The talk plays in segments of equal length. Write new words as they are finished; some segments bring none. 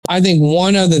I think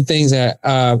one of the things that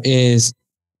is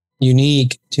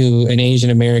unique to an Asian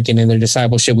American in their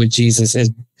discipleship with Jesus is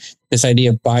this idea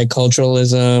of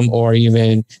biculturalism, or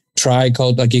even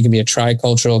tricultural. Like you can be a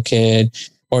tricultural kid,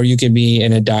 or you can be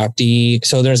an adoptee.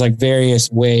 So there's like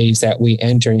various ways that we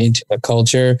enter into the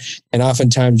culture, and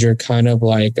oftentimes you're kind of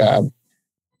like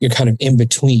you're kind of in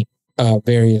between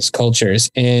various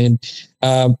cultures. And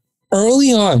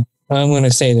early on, I'm going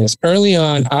to say this. Early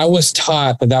on, I was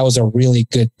taught that was a really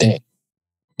good thing.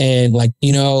 And like,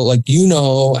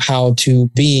 how to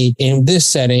be in this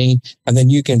setting, and then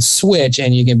you can switch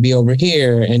and you can be over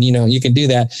here, and, you can do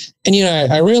that. And,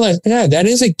 I realized, yeah, that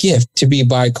is a gift to be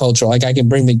bicultural. Like I can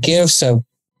bring the gifts of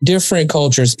different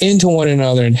cultures into one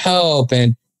another and help.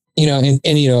 And,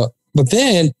 but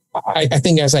then I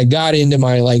think as I got into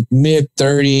my like mid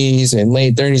 30s and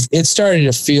late 30s, it started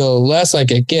to feel less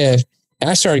like a gift. And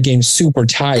I started getting super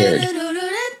tired.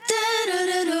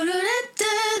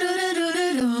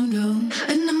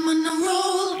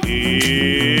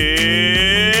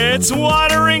 It's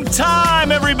watering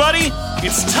time, everybody.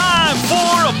 It's time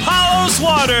for Apollos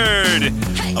Watered,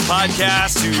 a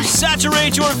podcast to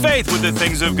saturate your faith with the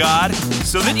things of God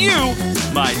so that you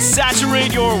might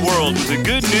saturate your world with the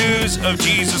good news of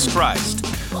Jesus Christ.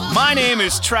 My name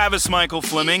is Travis Michael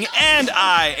Fleming, and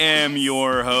I am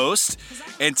your host.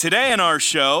 And today on our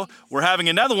show, we're having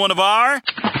another one of our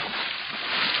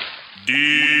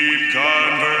Deep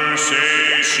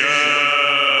Conversations.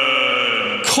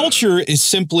 Culture is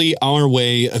simply our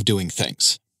way of doing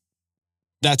things.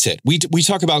 That's it. We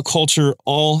talk about culture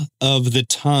all of the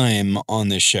time on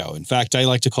this show. In fact, I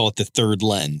like to call it the third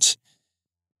lens,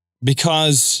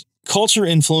 because culture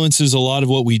influences a lot of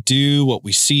what we do, what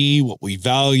we see, what we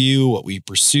value, what we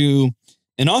pursue.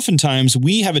 And oftentimes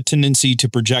we have a tendency to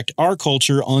project our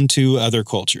culture onto other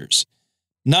cultures,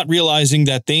 not realizing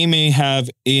that they may have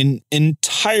an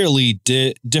entirely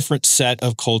different set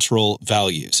of cultural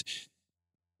values.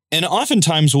 And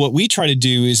oftentimes what we try to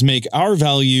do is make our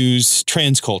values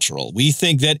transcultural. We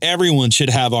think that everyone should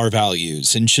have our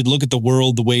values and should look at the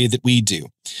world the way that we do.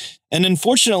 And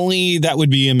unfortunately, that would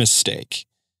be a mistake,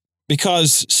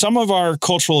 because some of our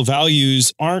cultural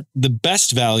values aren't the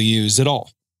best values at all.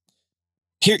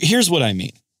 Here's what I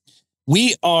mean.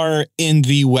 We are in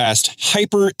the West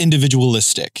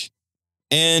hyper-individualistic,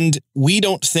 and we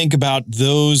don't think about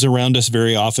those around us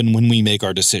very often when we make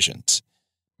our decisions.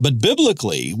 But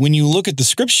biblically, when you look at the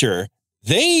scripture,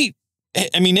 it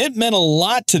meant a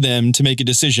lot to them to make a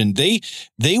decision. They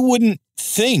wouldn't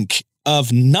think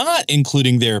of not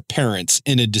including their parents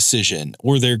in a decision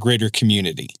or their greater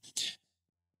community.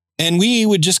 And we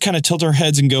would just kind of tilt our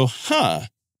heads and go,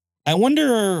 I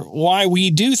wonder why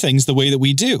we do things the way that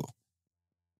we do.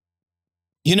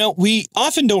 We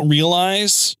often don't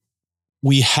realize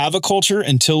we have a culture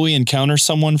until we encounter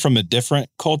someone from a different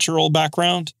cultural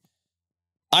background.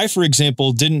 I, for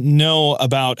example, didn't know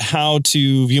about how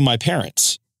to view my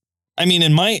parents.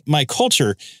 In my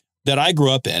culture that I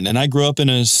grew up in, and I grew up in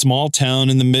a small town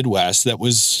in the Midwest that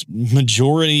was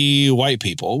majority white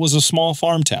people, was a small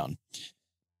farm town.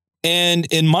 And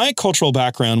in my cultural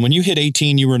background, when you hit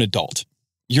 18, you were an adult.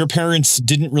 Your parents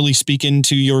didn't really speak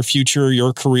into your future,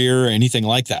 your career, or anything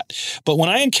like that. But when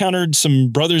I encountered some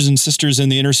brothers and sisters in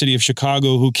the inner city of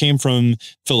Chicago who came from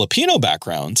Filipino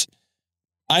backgrounds,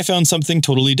 I found something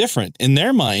totally different. In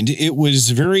their mind, it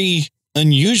was very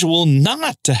unusual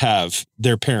not to have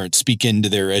their parents speak into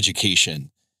their education,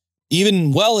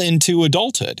 even well into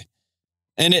adulthood.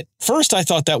 And at first I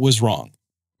thought that was wrong.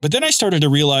 But then I started to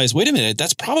realize, wait a minute,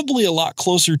 that's probably a lot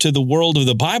closer to the world of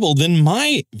the Bible than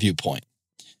my viewpoint.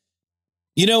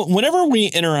 Whenever we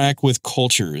interact with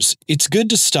cultures, it's good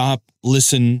to stop,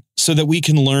 listen, so that we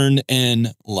can learn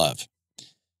and love.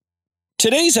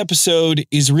 Today's episode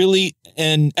is really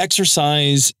an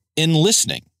exercise in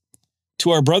listening to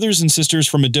our brothers and sisters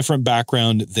from a different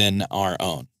background than our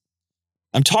own.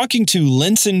 I'm talking to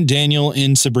Linson, Daniel,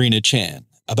 and Sabrina Chan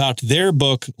about their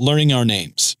book, Learning Our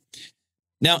Names.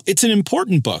 Now, it's an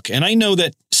important book, and I know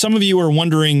that some of you are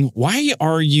wondering, why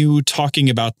are you talking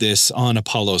about this on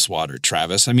Apollos Watered,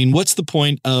 Travis? What's the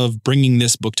point of bringing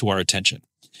this book to our attention?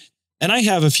 And I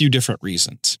have a few different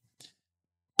reasons.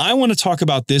 I want to talk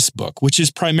about this book, which is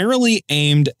primarily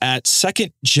aimed at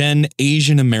second-gen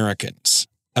Asian Americans,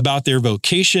 about their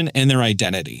vocation and their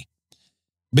identity,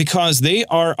 because they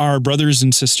are our brothers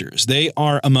and sisters. They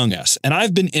are among us. And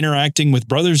I've been interacting with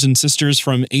brothers and sisters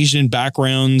from Asian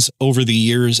backgrounds over the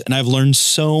years, and I've learned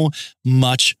so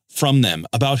much from them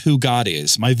about who God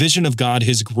is. My vision of God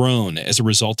has grown as a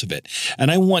result of it,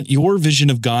 and I want your vision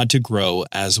of God to grow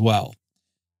as well.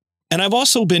 And I've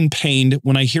also been pained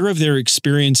when I hear of their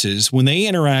experiences when they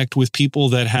interact with people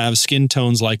that have skin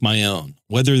tones like my own,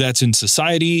 whether that's in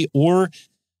society or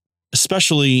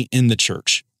especially in the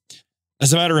church.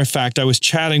 As a matter of fact, I was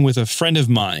chatting with a friend of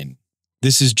mine.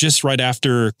 This is just right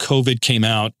after COVID came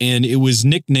out, and it was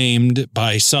nicknamed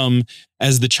by some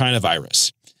as the China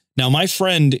virus. Now, my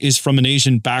friend is from an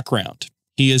Asian background.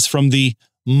 He is from the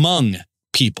Hmong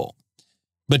people.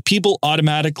 But people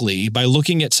automatically, by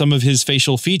looking at some of his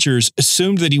facial features,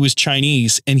 assumed that he was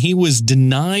Chinese, and he was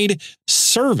denied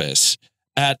service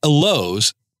at a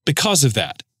Lowe's because of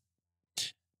that.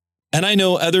 And I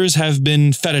know others have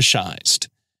been fetishized.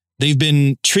 They've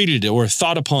been treated or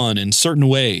thought upon in certain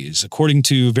ways, according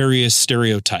to various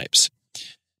stereotypes.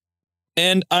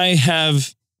 And I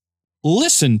have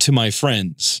listened to my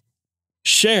friends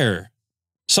share,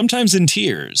 sometimes in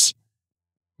tears,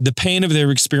 the pain of their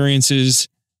experiences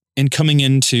in coming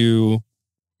into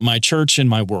my church and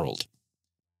my world.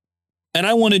 And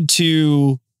I wanted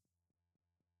to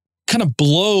kind of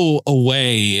blow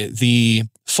away the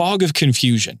fog of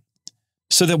confusion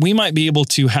so that we might be able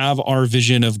to have our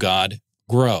vision of God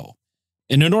grow.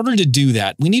 And in order to do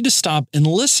that, we need to stop and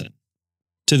listen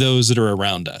to those that are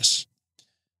around us.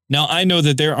 Now, I know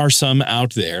that there are some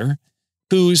out there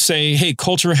who say, hey,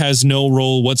 culture has no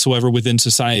role whatsoever within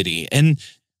society. And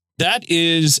that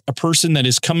is a person that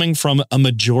is coming from a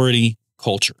majority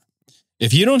culture.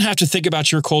 If you don't have to think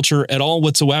about your culture at all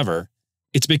whatsoever,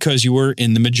 it's because you were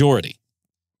in the majority.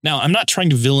 Now, I'm not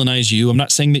trying to villainize you. I'm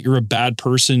not saying that you're a bad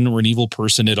person or an evil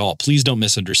person at all. Please don't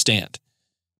misunderstand.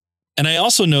 And I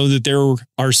also know that there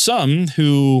are some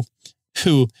who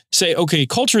say, okay,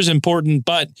 culture is important,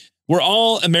 but we're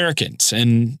all Americans,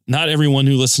 and not everyone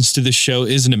who listens to this show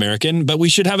is an American, but we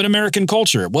should have an American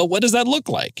culture. Well, what does that look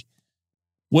like?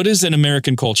 What is an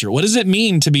American culture? What does it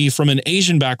mean to be from an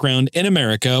Asian background in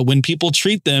America when people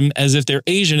treat them as if they're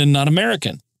Asian and not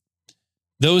American?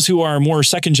 Those who are more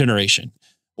second generation,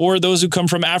 or those who come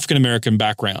from African-American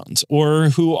backgrounds, or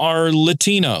who are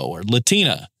Latino or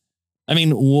Latina. I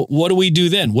mean, what do we do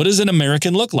then? What does an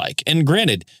American look like? And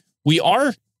granted, we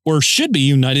are or should be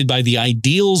united by the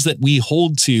ideals that we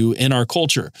hold to in our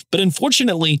culture. But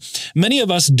unfortunately, many of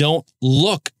us don't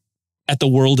look at the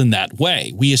world in that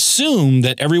way. We assume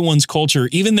that everyone's culture,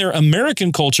 even their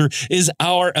American culture, is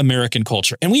our American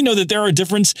culture. And we know that there are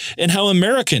differences in how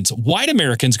Americans, white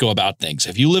Americans, go about things.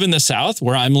 If you live in the South,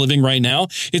 where I'm living right now,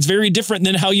 it's very different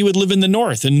than how you would live in the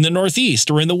North and in the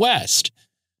Northeast or in the West.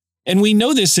 And we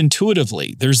know this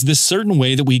intuitively. There's this certain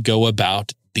way that we go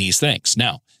about these things.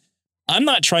 Now, I'm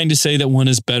not trying to say that one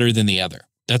is better than the other.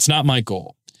 That's not my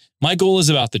goal. My goal is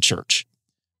about the church.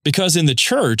 Because in the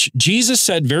church, Jesus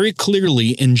said very clearly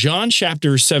in John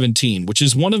chapter 17, which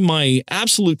is one of my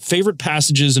absolute favorite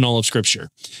passages in all of Scripture.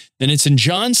 And it's in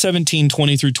John 17,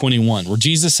 20 through 21, where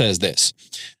Jesus says this,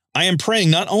 I am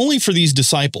praying not only for these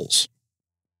disciples,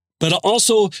 but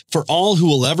also for all who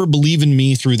will ever believe in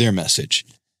me through their message.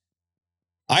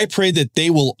 I pray that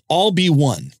they will all be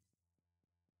one,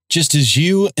 just as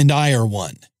you and I are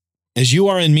one, as you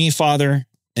are in me, Father,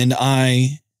 and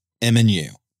I am in you.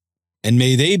 And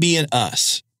may they be in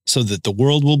us, so that the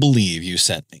world will believe you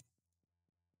sent me.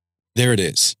 There it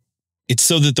is. It's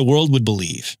so that the world would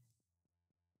believe.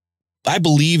 I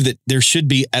believe that there should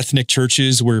be ethnic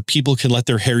churches where people can let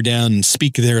their hair down and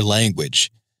speak their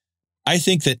language. I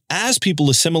think that as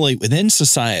people assimilate within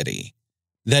society,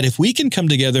 that if we can come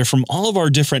together from all of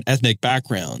our different ethnic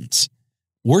backgrounds,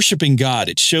 worshiping God,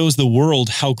 it shows the world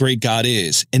how great God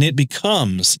is, and it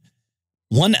becomes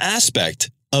one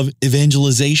aspect of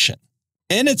evangelization.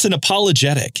 And it's an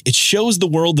apologetic. It shows the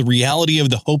world the reality of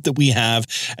the hope that we have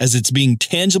as it's being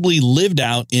tangibly lived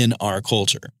out in our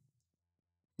culture.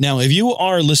 Now, if you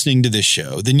are listening to this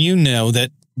show, then you know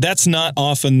that that's not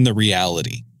often the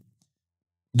reality.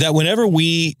 That whenever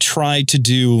we try to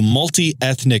do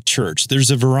multi-ethnic church,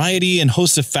 there's a variety and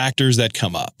host of factors that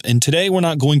come up. And today we're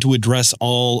not going to address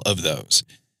all of those.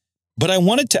 But I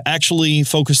wanted to actually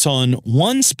focus on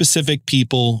one specific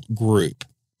people group.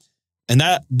 And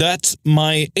that's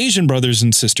my Asian brothers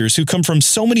and sisters who come from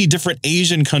so many different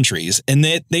Asian countries, and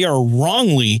that they are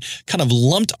wrongly kind of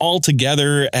lumped all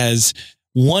together as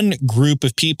one group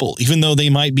of people, even though they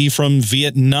might be from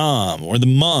Vietnam or the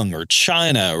Hmong or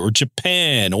China or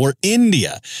Japan or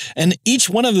India. And each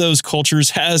one of those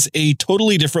cultures has a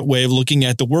totally different way of looking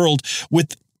at the world,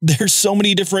 with there's so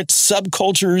many different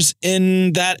subcultures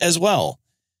in that as well.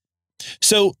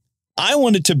 So I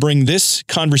wanted to bring this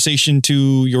conversation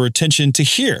to your attention to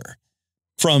hear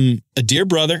from a dear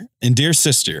brother and dear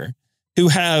sister who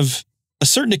have a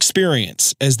certain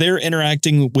experience as they're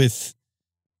interacting with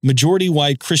majority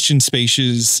white Christian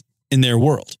spaces in their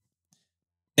world.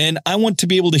 And I want to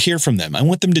be able to hear from them. I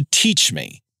want them to teach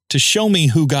me, to show me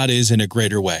who God is in a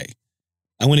greater way.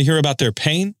 I want to hear about their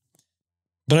pain,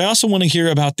 but I also want to hear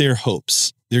about their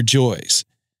hopes, their joys.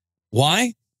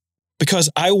 Why? Because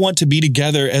I want to be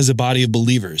together as a body of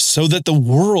believers so that the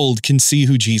world can see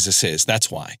who Jesus is. That's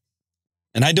why.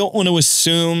 And I don't want to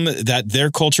assume that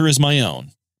their culture is my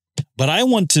own, but I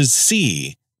want to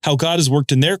see how God has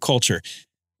worked in their culture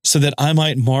so that I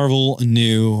might marvel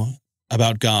anew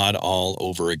about God all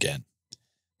over again.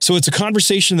 So it's a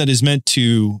conversation that is meant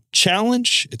to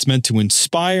challenge, it's meant to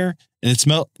inspire, and it's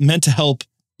meant to help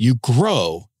you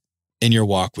grow in your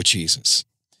walk with Jesus.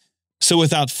 So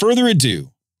without further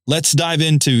ado, let's dive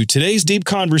into today's deep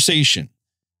conversation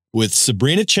with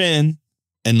Sabrina Chen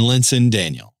and Linson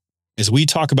Daniel as we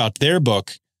talk about their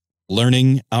book,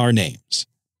 Learning Our Names.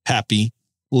 Happy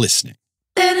listening.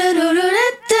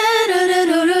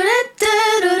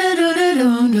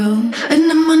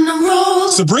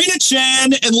 Sabrina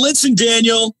Chen and Linson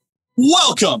Daniel,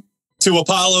 welcome to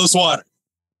Apollo's Water.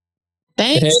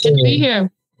 Thanks. Good to be here.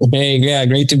 Hey, yeah,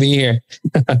 great to be here.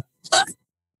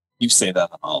 You say that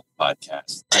on all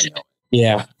podcasts. I know.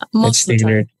 Yeah, it's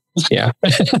standard. Yeah.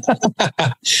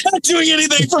 Not doing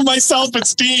anything for my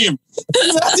self-esteem.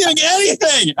 Not doing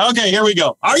anything. Okay, here we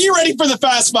go. Are you ready for the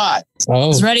Fast Five? Oh,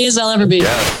 As ready as I'll ever be.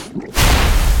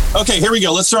 Okay, here we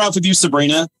go. Let's start off with you,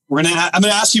 Sabrina. I'm gonna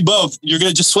ask you both. You're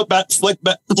gonna just flick back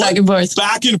and forth.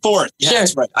 Back and forth. Yeah, Sure.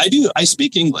 That's right. I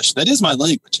speak English. That is my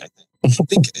language, I think. I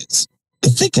think it is.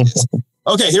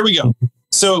 Okay, here we go.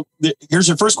 So here's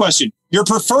your first question. Your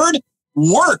preferred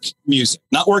work music,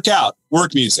 not workout,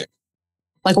 work music.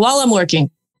 Like while I'm working.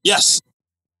 Yes.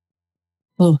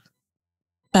 Oh,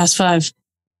 Fast Five.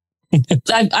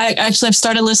 I've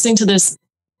started listening to this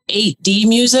 8D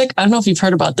music. I don't know if you've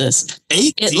heard about this.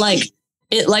 8D?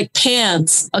 It like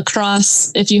pans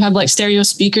across. If you have like stereo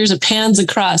speakers, it pans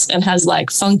across and has like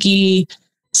funky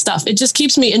stuff. It just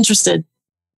keeps me interested.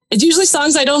 It's usually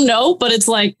songs I don't know, but it's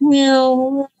like,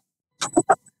 I'm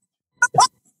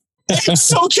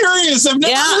so curious. I've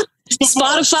never heard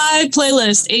Spotify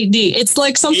playlist 8D. It's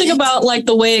like something about like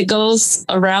the way it goes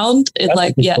around.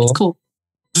 It's cool.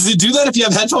 Does it do that if you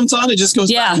have headphones on? It just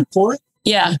goes back and forth?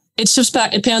 Yeah. It's just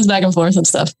it pans back and forth and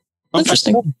stuff. Okay.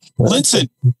 Interesting. Linson.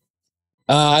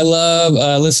 I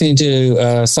love listening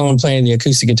to someone playing the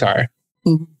acoustic guitar.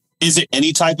 Mm-hmm. Is it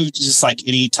any type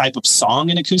of song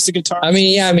in acoustic guitar?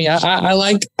 I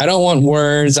like, I don't want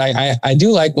words. I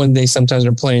do like when they sometimes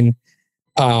are playing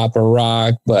pop or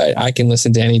rock, but I can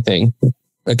listen to anything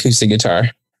acoustic guitar.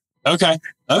 Okay.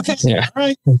 Yeah. All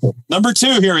right. Number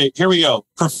 2, here we go.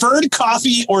 Preferred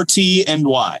coffee or tea and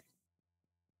why?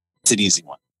 It's an easy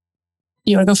one.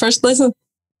 You want to go first, Linson?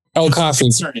 Oh, coffee.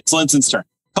 It's Linson's turn.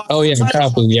 Coffee,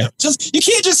 coffee. Yeah. You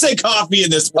can't just say coffee in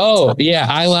this one. Oh, yeah.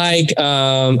 I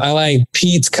like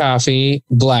Pete's coffee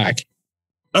black.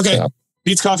 Okay. So.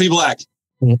 Pete's coffee black.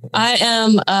 I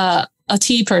am a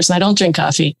tea person. I don't drink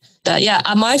coffee.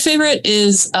 My favorite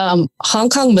is Hong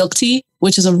Kong milk tea,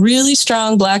 which is a really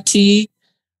strong black tea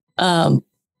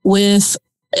with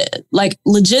like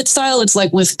legit style. It's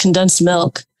like with condensed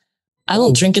milk. I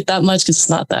don't drink it that much because it's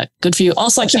not that good for you.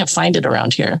 Also, I can't find it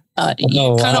around here.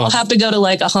 You kind of have to go to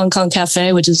like a Hong Kong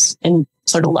cafe, which is in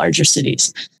sort of larger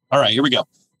cities. All right, here we go.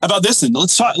 How about this one?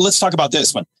 Let's talk about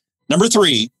this one. Number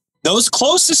 3, those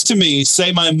closest to me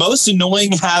say my most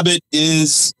annoying habit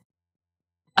is...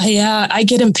 I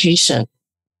get impatient.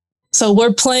 So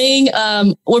we're playing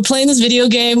this video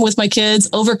game with my kids,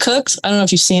 Overcooked. I don't know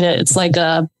if you've seen it. It's like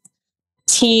a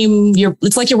team.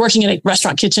 It's like you're working in a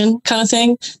restaurant kitchen kind of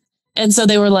thing. And so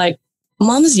they were like,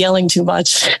 Mom is yelling too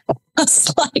much. I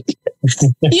was like,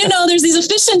 there's these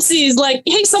efficiencies. Like,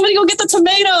 hey, somebody go get the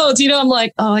tomatoes. I'm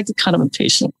like, oh, I get kind of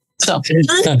impatient. So I get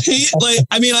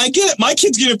it. My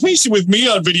kids get impatient with me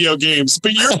on video games,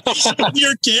 but you're impatient with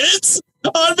your kids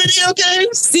on video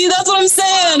games? See, that's what I'm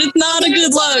saying. It's not a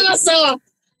good look.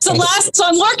 So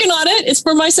I'm working on it. It's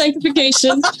for my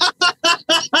sanctification.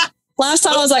 Last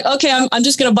time I was like, okay, I'm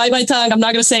just going to bite my tongue. I'm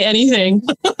not going to say anything.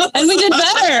 And we did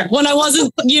better when I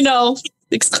wasn't,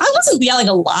 I wasn't yelling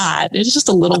a lot. It was just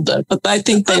a little bit, but I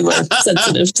think they were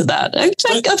sensitive to that. I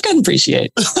can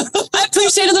appreciate. I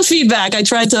appreciated the feedback. I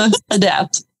tried to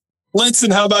adapt.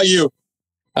 Linson, how about you?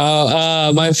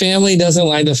 My family doesn't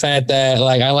like the fact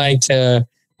that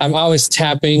I'm always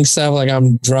tapping stuff, like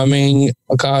I'm drumming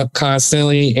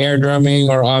constantly, air drumming,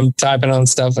 or I'm typing on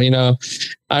stuff.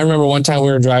 I remember one time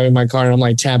we were driving my car and I'm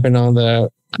like tapping on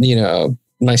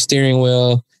my steering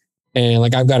wheel, and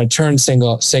like I've got a turn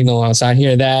signal on. So I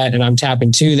hear that and I'm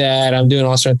tapping to that. I'm doing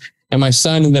all sorts. And my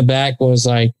son in the back was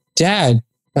like, Dad.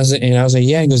 I was like,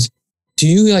 yeah. He goes, do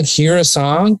you like hear a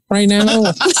song right now?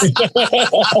 I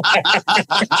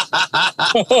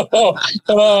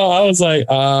was like,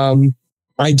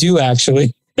 I do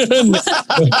actually.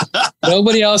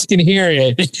 Nobody else can hear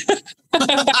it.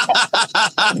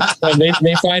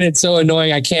 They find it so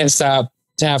annoying. I can't stop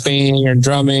tapping or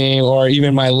drumming or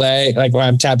even my leg, like when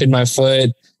I'm tapping my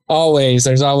foot.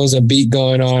 There's always a beat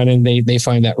going on, and they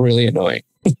find that really annoying.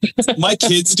 My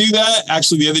kids do that.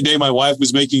 Actually, the other day, my wife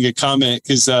was making a comment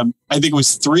because I think it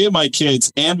was 3 of my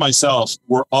kids and myself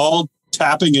were all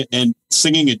tapping it and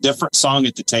singing a different song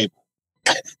at the table.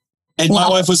 And my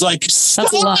wife was like,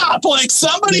 stop, like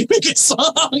somebody pick a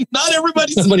song. Not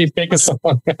everybody. Somebody pick a song.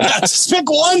 Yeah, just pick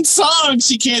one song.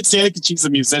 She can't stand it because she's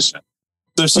a musician.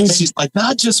 So she's like,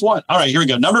 not just one. All right, here we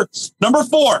go. Number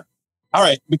 4. All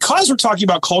right. Because we're talking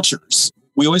about cultures,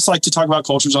 we always like to talk about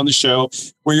cultures on the show,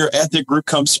 where your ethnic group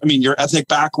comes, your ethnic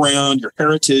background, your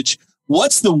heritage.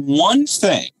 What's the one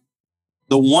thing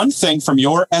from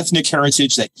your ethnic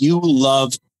heritage that you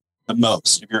love the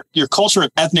most? Your culture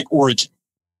of ethnic origin,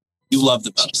 you love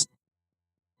the most?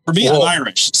 For me, I'm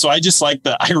Irish. So I just like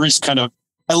the Irish I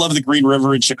love the Green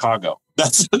River in Chicago.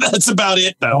 That's about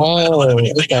it, though. I don't have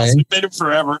anything else. We've been it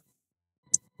forever.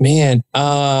 Man,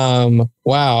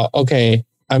 wow. Okay.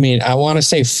 I want to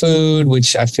say food,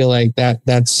 which I feel like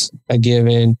that's a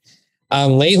given.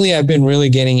 Lately, I've been really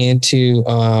getting into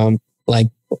like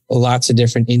lots of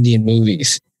different Indian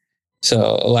movies.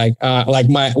 So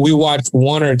we watched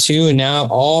 1 or 2, and now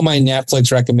all my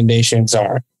Netflix recommendations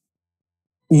are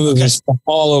movies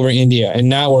all over India. And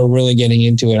now we're really getting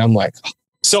into it. I'm like,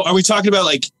 so are we talking about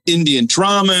like Indian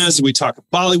dramas? Are we talking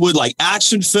Bollywood, like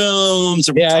action films?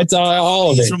 It's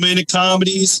all of it. Romantic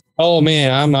comedies. Oh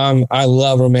man, I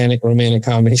love romantic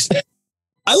comedies.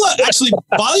 I love actually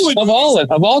Bollywood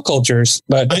of all cultures,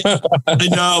 but I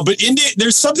know, but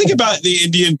there's something about the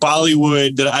Indian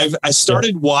Bollywood that I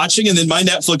started watching, and then my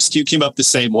Netflix queue came up the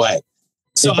same way.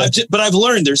 So I've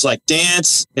learned there's like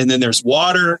dance, and then there's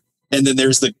water. And then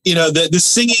there's the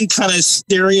singing kind of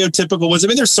stereotypical ones.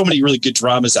 There's so many really good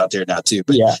dramas out there now too.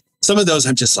 But some of those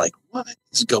I'm just like, what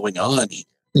is going on here?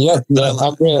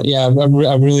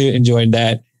 I've really enjoyed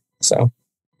that. So,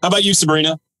 how about you,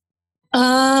 Sabrina?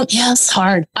 It's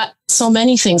hard. So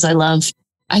many things I love.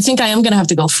 I think I am gonna have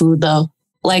to go food though.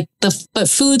 But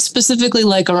food specifically,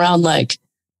 like around like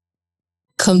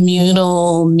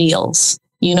communal meals.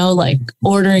 Like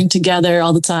ordering together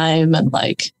all the time and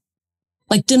like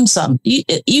dim sum.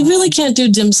 You really can't do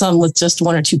dim sum with just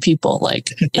 1 or 2 people.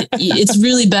 It's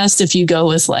really best if you go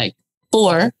with like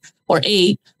 4 or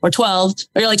 8 or 12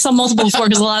 or like some multiple of 4,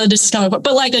 because a lot of dishes come apart,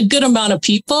 but like a good amount of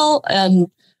people, or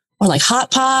like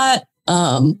hot pot,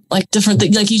 like different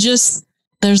things. Like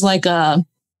there's like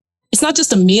it's not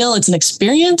just a meal, it's an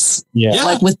experience. Yeah.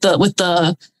 Like with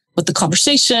the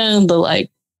conversation, the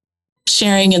like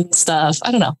sharing and stuff.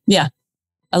 I don't know. Yeah.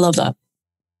 I love that.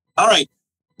 All right.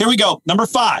 Here we go. Number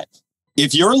 5.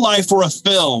 If your life were a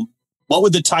film, what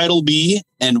would the title be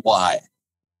and why?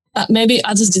 Maybe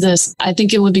I'll just do this. I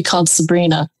think it would be called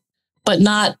Sabrina, but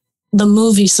not the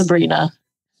movie Sabrina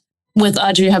with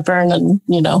Audrey Hepburn and,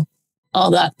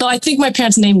 all that. Though I think my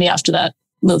parents named me after that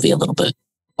movie a little bit,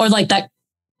 or like that.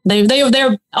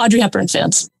 They're Audrey Hepburn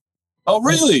fans. Oh,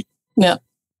 really? Yeah.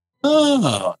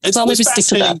 Oh, so I'll maybe stick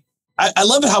to that. I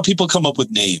love how people come up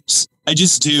with names. I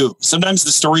just do. Sometimes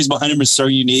the stories behind them are so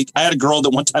unique. I had a girl that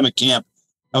one time at camp,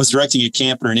 I was directing a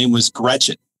camp, and her name was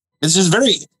Gretchen. This is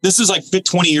like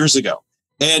 20 years ago,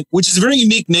 and which is a very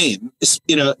unique name,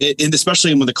 and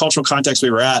especially in the cultural context we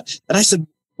were at. And I said,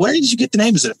 where did you get the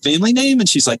name? Is it a family name? And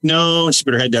she's like, no. And she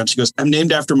put her head down. She goes, I'm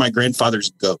named after my grandfather's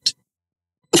goat.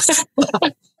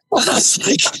 I was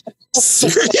like,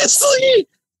 seriously?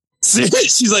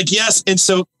 She's like, yes. And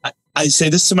so I say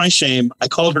this to my shame. I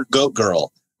called her Goat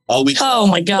Girl all week. Oh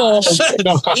my gosh.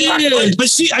 But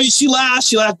she laughed.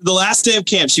 She laughed. The last day of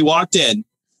camp, she walked in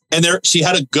and she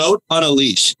had a goat on a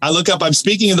leash. I look up, I'm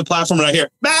speaking in the platform and I hear,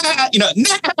 nah,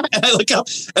 and I look up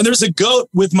and there's a goat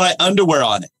with my underwear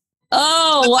on it.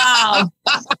 Oh, wow.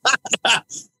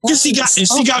 Because she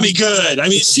got me good.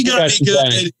 She got me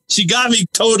good. She got me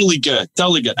totally good.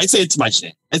 Totally good. I say it's my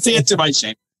shame.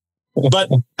 But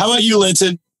how about you,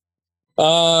 Linson?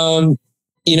 I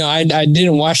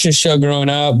didn't watch the show growing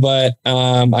up, but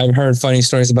I've heard funny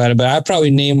stories about it. But I'd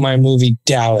probably name my movie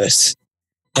Dallas,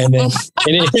 and then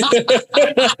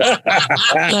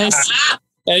Nice.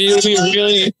 And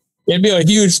it'd be a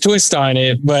huge twist on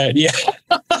it. But yeah,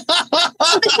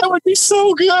 that would be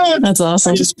so good. That's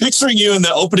awesome. I'm just picturing you in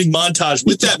the opening montage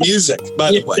with that music.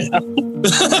 By the way,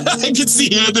 I can see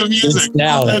you in the music. It's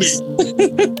Dallas.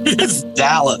 It's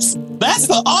Dallas. That's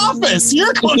The Office.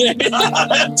 You're quoting.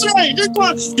 That's right. You're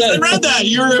quoting. I read that.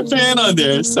 You were a fan on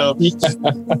there. So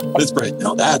that's great.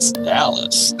 No, that's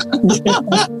Dallas.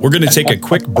 We're going to take a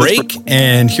quick break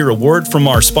and hear a word from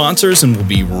our sponsors, and we'll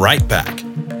be right back.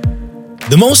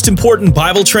 The most important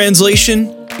Bible translation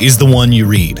is the one you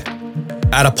read.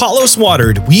 At Apollos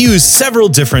Watered, we use several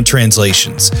different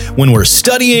translations when we're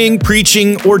studying,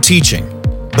 preaching, or teaching.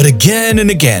 But again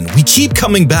and again, we keep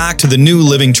coming back to the New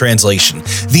Living Translation,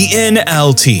 the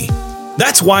NLT.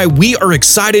 That's why we are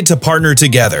excited to partner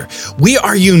together. We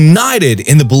are united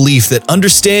in the belief that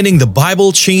understanding the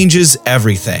Bible changes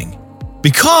everything.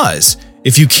 Because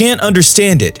if you can't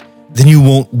understand it, then you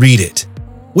won't read it.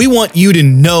 We want you to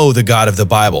know the God of the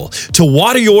Bible, to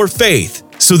water your faith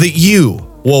so that you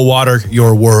will water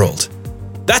your world.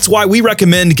 That's why we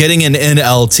recommend getting an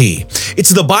NLT. It's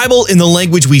the Bible in the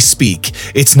language we speak.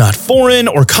 It's not foreign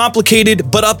or complicated,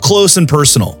 but up close and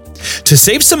personal. To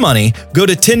save some money, go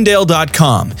to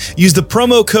Tyndale.com. Use the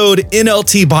promo code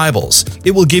NLT Bibles.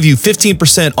 It will give you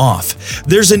 15% off.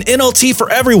 There's an NLT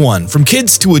for everyone, from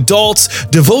kids to adults,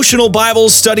 devotional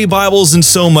Bibles, study Bibles, and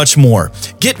so much more.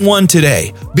 Get one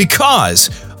today, because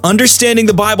understanding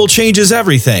the Bible changes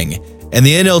everything, and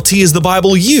the NLT is the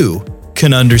Bible you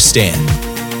can understand.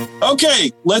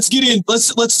 Okay, let's get in.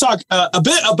 Let's talk a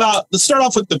bit about. Let's start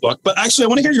off with the book, but actually, I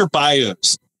want to hear your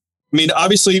bios. I mean,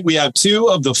 obviously, we have 2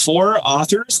 of the 4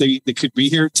 authors. They could be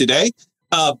here today,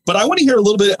 but I want to hear a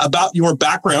little bit about your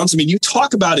backgrounds. I mean, you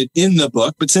talk about it in the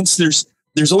book, but since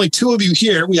there's only 2 of you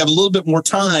here, we have a little bit more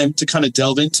time to kind of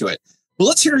delve into it. But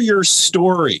let's hear your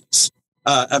stories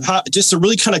of how, just a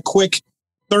really kind of quick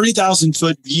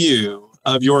 30,000-foot view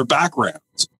of your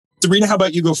backgrounds. Sabrina, how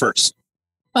about you go first?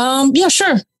 Yeah,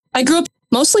 sure. I grew up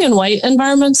mostly in white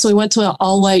environments. So we went to an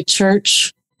all-white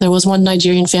church. There was one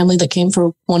Nigerian family that came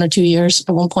for 1 or 2 years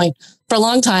at one point for a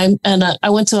long time. And I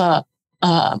went to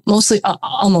a mostly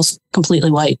almost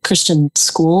completely white Christian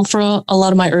school for a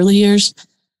lot of my early years.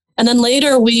 And then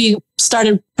later we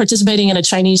started participating in a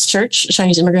Chinese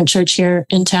immigrant church here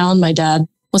in town. My dad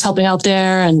was helping out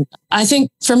there. And I think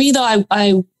for me, though,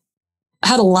 I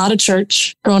had a lot of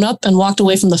church growing up and walked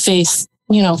away from the faith,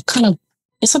 kind of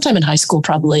sometime in high school,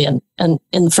 probably, and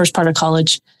in the first part of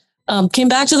college. Came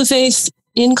back to the faith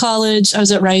in college. I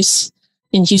was at Rice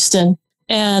in Houston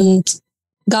and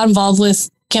got involved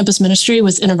with campus ministry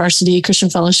with InterVarsity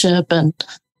Christian Fellowship. And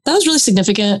that was really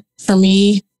significant for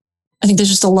me. I think there's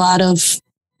just a lot of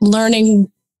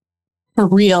learning for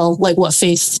real, like what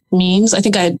faith means. I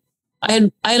think I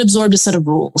had absorbed a set of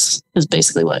rules is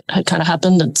basically what had kind of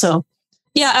happened. And so,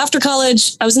 yeah, after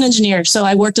college, I was an engineer. So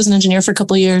I worked as an engineer for a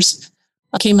couple of years.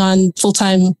 I came on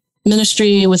full-time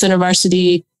ministry with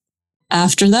InterVarsity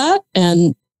after that.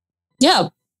 And yeah,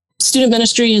 student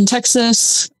ministry in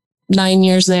Texas, 9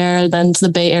 years there, then to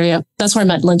the Bay Area. That's where I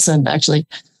met Linson, actually,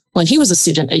 when he was a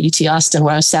student at UT Austin,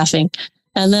 where I was staffing.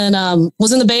 And then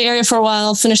was in the Bay Area for a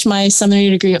while, finished my seminary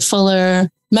degree at Fuller,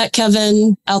 met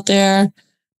Kevin out there.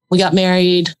 We got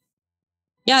married.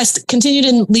 Yeah, I continued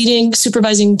in leading,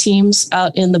 supervising teams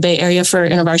out in the Bay Area for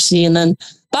InterVarsity. And then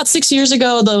about 6 years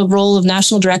ago, the role of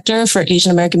national director for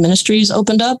Asian American Ministries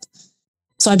opened up.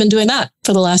 So I've been doing that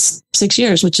for the last 6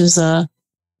 years, which is, that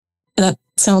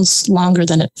sounds longer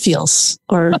than it feels,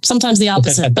 or sometimes the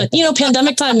opposite. But,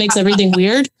 pandemic time makes everything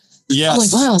weird. Yes. I'm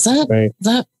like,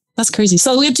 wow, that's crazy.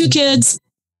 So we have 2 kids.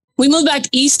 We moved back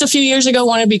east a few years ago,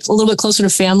 wanted to be a little bit closer to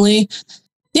family.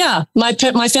 Yeah, my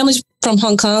family's from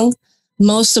Hong Kong.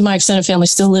 Most of my extended family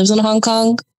still lives in Hong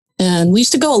Kong. And we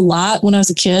used to go a lot when I was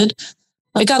a kid.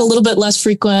 It got a little bit less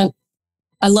frequent.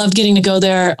 I loved getting to go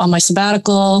there on my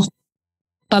sabbatical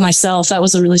by myself. That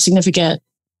was a really significant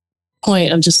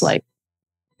point of just like,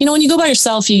 when you go by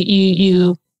yourself,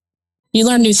 you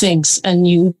learn new things, and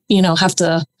you have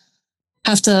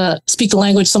to speak the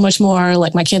language so much more.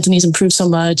 Like my Cantonese improved so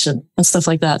much and stuff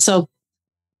like that. So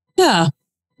yeah, I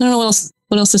don't know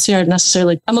what else to share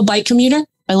necessarily. I'm a bike commuter.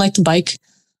 I like to bike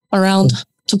around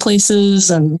to places,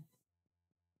 and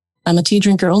I'm a tea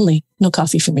drinker only. No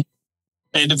coffee for me.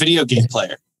 And a video game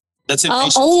player. That's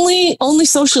impatient. Only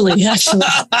socially, actually.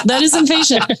 That is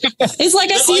impatient. It's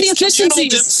like I see the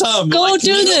efficiencies. Go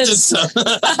do this.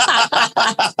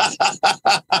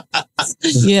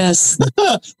 Yes.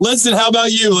 Linson, how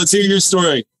about you? Let's hear your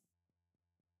story.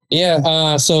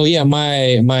 Yeah. So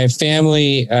my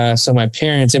family. So my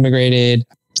parents immigrated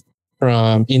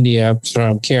from India,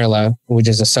 from Kerala, which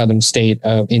is a southern state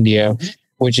of India,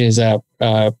 which is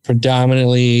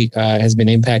predominantly has been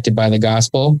impacted by the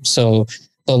gospel. So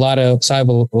I have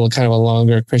a kind of a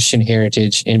longer Christian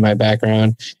heritage in my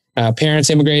background. Parents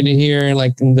immigrated here in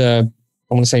the,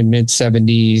 I want to say mid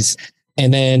 70s.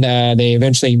 And then they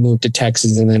eventually moved to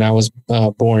Texas, and then I was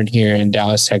born here in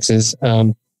Dallas, Texas.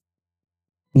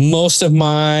 Most of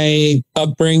my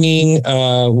upbringing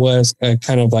was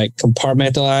kind of like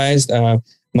compartmentalized.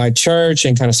 My church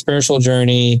and kind of spiritual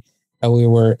journey, we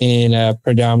were in a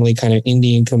predominantly kind of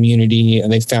Indian community,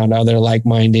 and they found other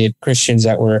like-minded Christians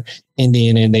that were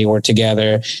Indian, and they were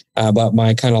together. But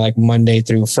my kind of like Monday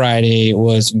through Friday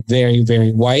was very,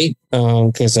 very white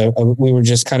because we were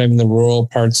just kind of in the rural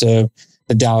parts of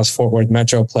the Dallas-Fort Worth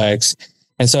Metroplex.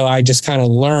 And so I just kind of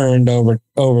learned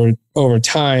over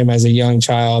time as a young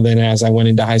child, and as I went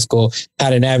into high school, how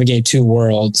to navigate two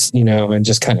worlds, and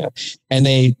just kind of, and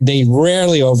they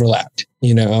rarely overlapped,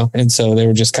 and so they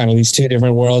were just kind of these two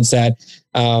different worlds that,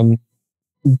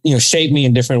 shaped me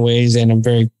in different ways. And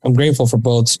I'm grateful for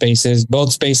both spaces.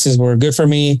 Both spaces were good for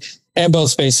me, and both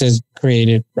spaces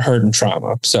created hurt and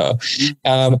trauma. So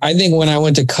I think when I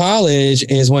went to college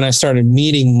is when I started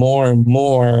meeting more and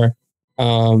more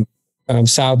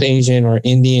South Asian or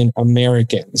Indian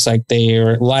Americans. Like they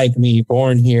are like me,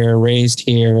 born here, raised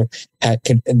here.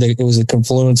 It was a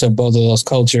confluence of both of those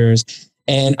cultures.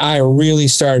 And I really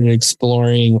started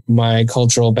exploring my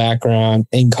cultural background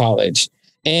in college.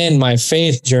 And my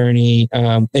faith journey,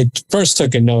 it first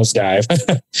took a nosedive,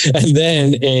 and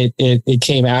then it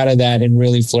came out of that and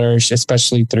really flourished,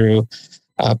 especially through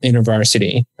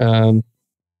InterVarsity.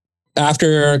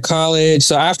 After college,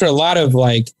 so after a lot of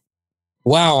like,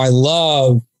 wow, I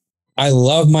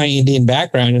love my Indian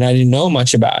background, and I didn't know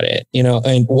much about it,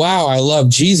 and wow, I love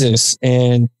Jesus,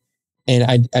 and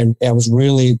I was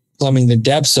really plumbing the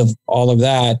depths of all of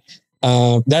that.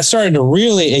 That started to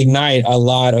really ignite a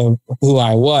lot of who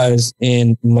I was,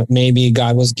 and maybe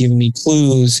God was giving me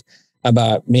clues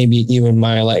about maybe even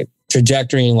my like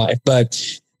trajectory in life. But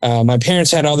my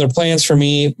parents had other plans for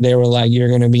me. They were like, "You're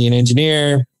going to be an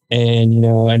engineer." And,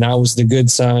 and I was the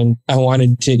good son. I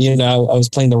wanted to, I was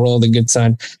playing the role of the good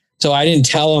son. So I didn't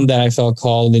tell them that I felt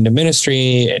called into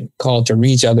ministry and called to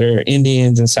reach other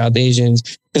Indians and South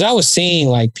Asians, because I was seeing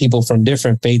like people from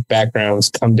different faith backgrounds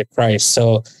come to Christ.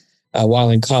 So while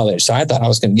in college, so I thought I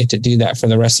was going to get to do that for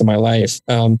the rest of my life.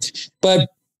 But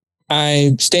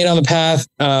I stayed on the path,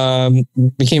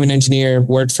 became an engineer,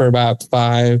 worked for about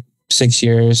 5-6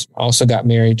 years, also got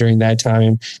married during that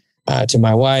time to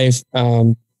my wife.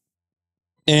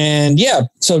 And yeah,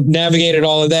 so navigated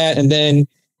all of that, and then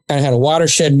kind of had a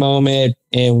watershed moment,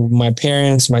 and my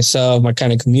parents, myself, my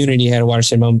kind of community had a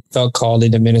watershed moment, felt called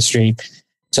into ministry.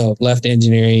 So left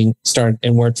engineering, started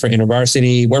and worked for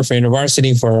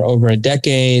InterVarsity for over a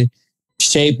decade,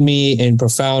 shaped me in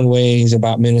profound ways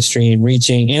about ministry and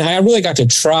reaching. And I really got to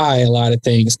try a lot of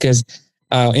things because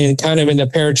in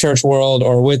the parachurch world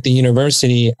or with the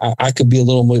university, I could be a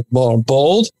little more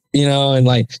bold, and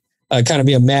like, kind of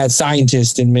be a mad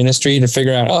scientist in ministry to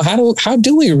figure out, how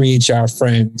do we reach our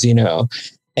friends,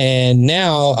 And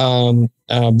now,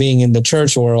 being in the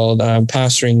church world,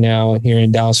 pastoring now here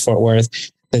in Dallas-Fort Worth,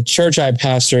 the church I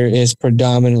pastor is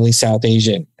predominantly South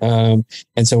Asian. And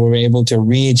so we're able to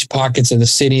reach pockets of the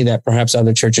city that perhaps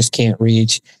other churches can't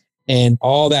reach. And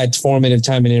all that formative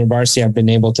time in InterVarsity, I've been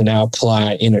able to now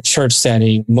apply in a church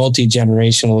setting,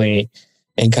 multi-generationally,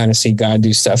 and kind of see God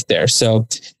do stuff there. So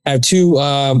I have two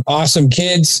awesome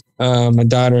kids, a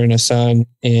daughter and a son.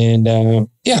 And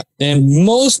and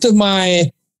most of my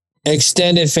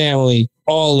extended family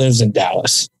all lives in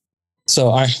Dallas.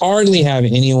 So I hardly have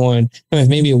anyone,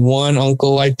 maybe one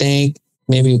uncle, I think,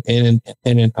 maybe and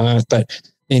an aunt, but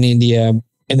in India,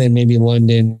 and then maybe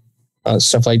London,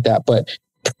 stuff like that. But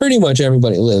pretty much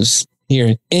everybody lives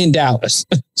here in Dallas.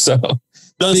 So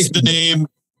thus the name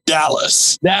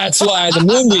Dallas. That's why the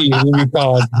movie will be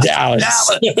called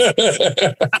Dallas.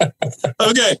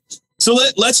 Okay, so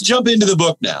let's jump into the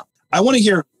book now. I want to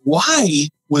hear, why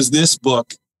was this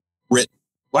book written?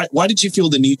 Why did you feel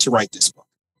the need to write this book?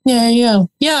 Yeah.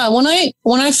 When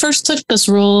I first took this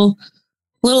role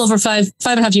a little over five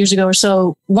and a half years ago or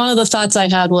so, one of the thoughts I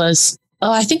had was,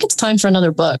 I think it's time for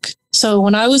another book. So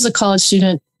when I was a college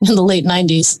student in the late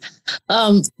 90s,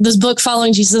 this book,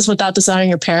 Following Jesus Without Dishonoring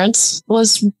Your Parents,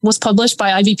 was published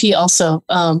by IVP also,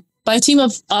 by a team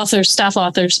of authors, staff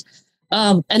authors.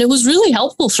 And it was really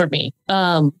helpful for me.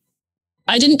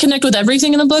 I didn't connect with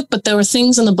everything in the book, but there were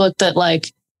things in the book that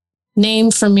like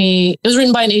named for me. It was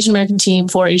written by an Asian American team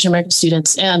for Asian American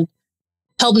students and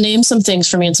helped name some things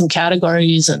for me in some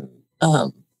categories and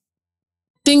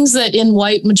things that in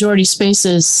white majority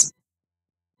spaces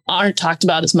aren't talked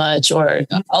about as much, or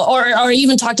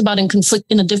even talked about in conflict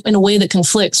in a way that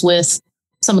conflicts with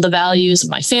some of the values of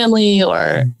my family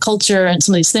or culture and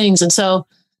some of these things. And so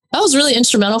that was really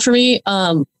instrumental for me.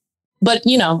 but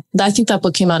I think that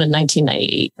book came out in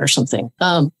 1998 or something.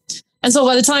 And so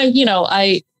by the time,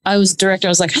 I was director, I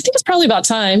was like, I think it's probably about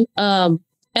time.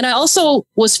 And I also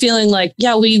was feeling like,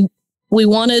 we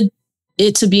wanted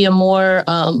it to be a more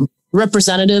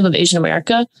representative of Asian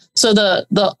America. So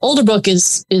the older book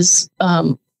is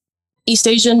East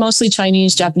Asian, mostly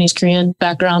Chinese, Japanese, Korean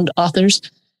background authors.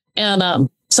 And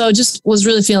so I just was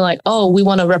really feeling like, we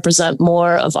want to represent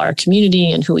more of our community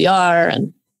and who we are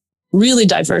and really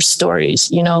diverse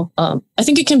stories. I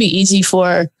think it can be easy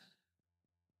for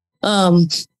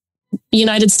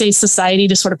United States society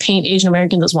to sort of paint Asian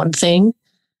Americans as one thing.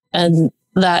 And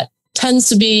that tends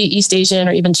to be East Asian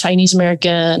or even Chinese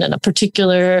American and a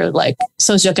particular like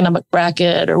socioeconomic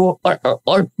bracket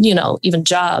or even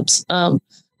jobs.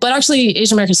 But actually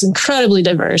Asian America is incredibly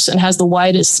diverse and has the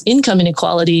widest income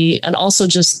inequality and also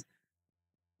just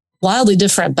wildly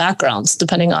different backgrounds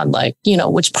depending on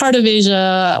which part of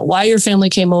Asia, why your family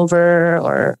came over,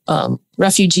 or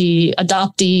refugee,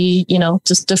 adoptee,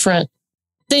 just different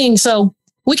things. So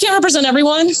we can't represent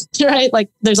everyone, right? Like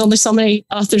there's only so many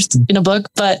authors in a book,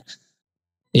 but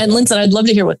and Linson, I'd love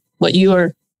to hear what you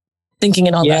are thinking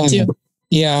and all that too.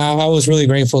 Yeah, I was really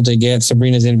grateful to get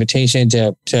Sabrina's invitation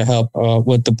to help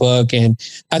with the book. And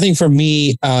I think for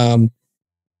me,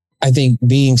 I think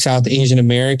being South Asian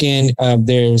American,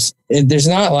 there's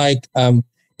not like,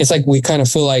 it's like we kind of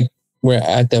feel like we're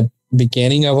at the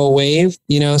beginning of a wave,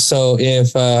 so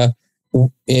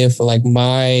if like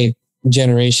my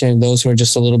generation, those who are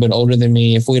just a little bit older than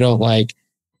me, if we don't like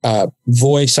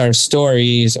voice our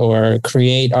stories or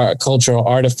create our cultural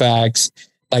artifacts,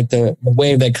 like the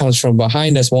wave that comes from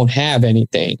behind us won't have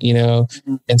anything,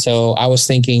 Mm-hmm. And so I was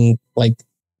thinking like,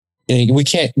 we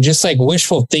can't, just like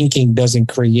wishful thinking doesn't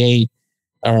create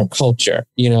our culture,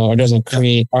 or doesn't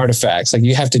create artifacts. Like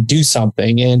you have to do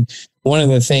something. And one of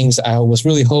the things I was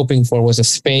really hoping for was a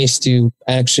space to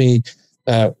actually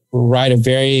write a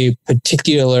very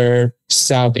particular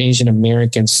South Asian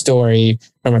American story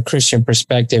from a Christian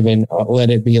perspective and let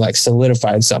it be like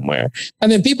solidified somewhere. And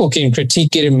then people can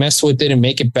critique it and mess with it and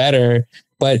make it better.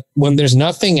 But when there's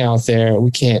nothing out there,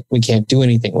 we can't do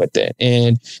anything with it.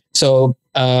 And so,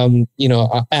 Al,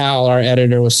 our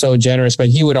editor, was so generous, but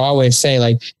he would always say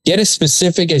like, get as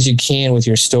specific as you can with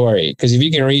your story. Because if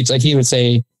you can reach, like he would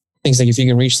say things like, if you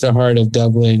can reach the heart of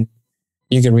Dublin,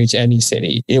 you can reach any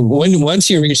city. Once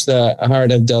you reach the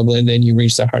heart of Dublin, then you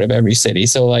reach the heart of every city.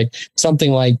 So like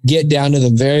something like get down to the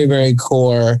very, very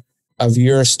core of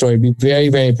your story, be very,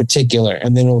 very particular,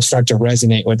 and then it will start to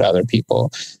resonate with other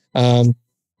people.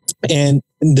 And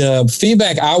the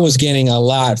feedback I was getting a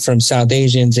lot from South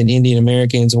Asians and Indian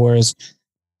Americans was,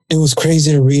 it was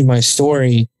crazy to read my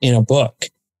story in a book.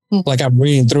 Like I'm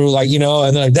reading through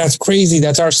and like, that's crazy.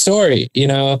 That's our story,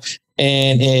 and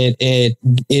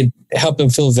it helped them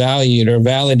feel valued or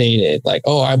validated. Like,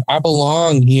 I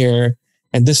belong here.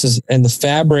 And this is in the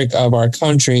fabric of our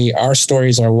country. Our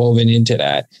stories are woven into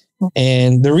that.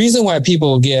 And the reason why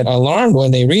people get alarmed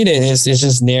when they read it is it's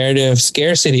just narrative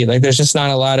scarcity. Like there's just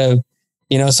not a lot of,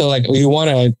 so like you want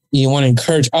to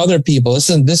encourage other people. This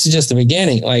is just the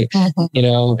beginning,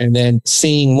 and then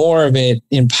seeing more of it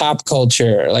in pop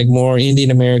culture, like more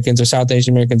Indian Americans or South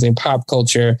Asian Americans in pop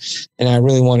culture. And I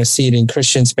really want to see it in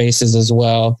Christian spaces as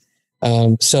well.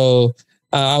 So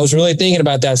I was really thinking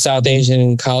about that South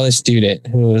Asian college student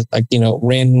who was like,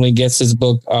 randomly gets his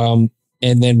book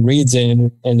and then reads it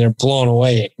and they're blown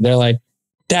away. They're like,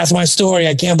 that's my story.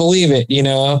 I can't believe it,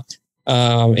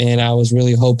 and I was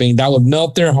really hoping that would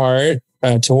melt their heart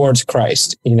towards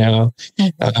Christ, and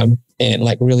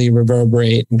like really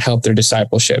reverberate and help their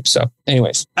discipleship. So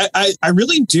anyways, I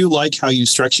really do like how you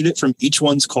structured it from each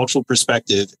one's cultural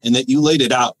perspective and that you laid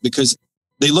it out because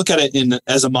they look at it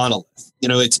as a monolith.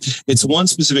 It's one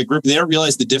specific group. They don't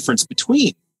realize the difference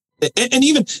between, and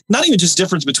even not even just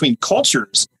difference between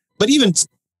cultures, but even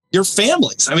your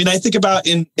families. I mean, I think about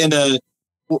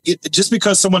just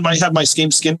because someone might have my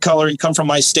same skin color and come from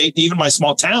my state, even my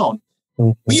small town,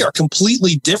 we are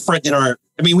completely different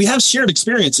we have shared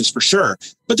experiences for sure,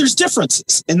 but there's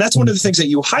differences. And that's one of the things that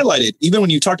you highlighted, even when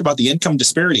you talked about the income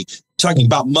disparity, talking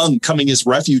about Hmong coming as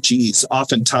refugees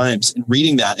oftentimes and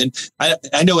reading that. And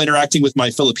I know interacting with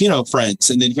my Filipino friends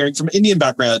and then hearing from Indian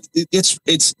background, it's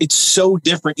so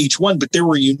different each one, but there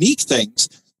were unique things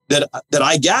that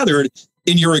I gathered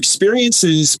in your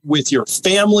experiences with your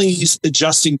families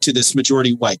adjusting to this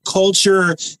majority white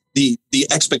culture, the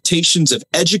expectations of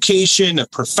education, of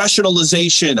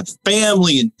professionalization, of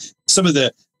family, and some of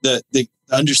the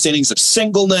understandings of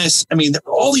singleness. I mean, there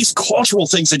were all these cultural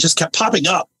things that just kept popping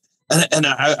up, and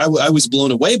I was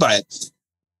blown away by it.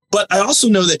 But I also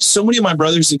know that so many of my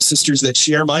brothers and sisters that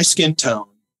share my skin tone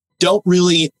don't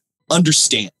really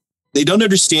understand. They don't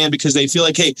understand because they feel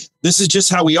like, hey, this is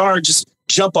just how we are. Just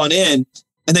jump on in.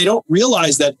 And they don't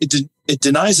realize that it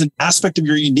denies an aspect of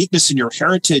your uniqueness and your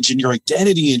heritage and your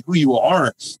identity and who you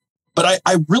are. But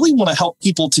I really want to help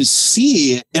people to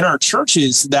see in our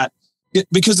churches that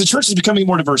because the church is becoming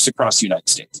more diverse across the United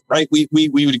States, right? We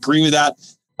would agree with that.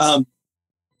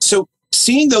 So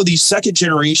seeing though these second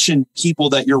generation people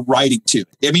that you're writing to,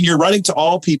 I mean, you're writing to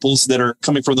all peoples that are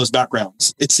coming from those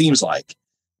backgrounds, it seems like,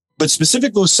 but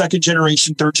specific those second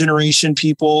generation, third generation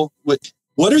people,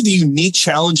 what are the unique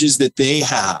challenges that they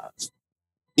have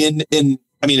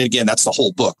I mean, again, that's the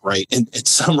whole book, right? In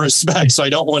some respects. So I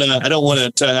don't want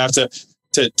to have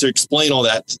to explain all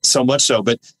that so much so,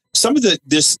 but some of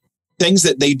this things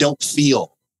that they don't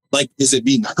feel like, is it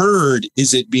being heard?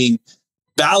 Is it being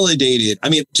validated? I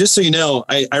mean, just so you know,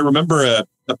 I remember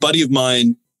a buddy of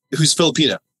mine who's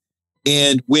Filipino,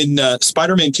 and when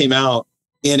Spider-Man came out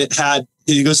and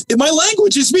he goes, my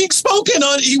language is being spoken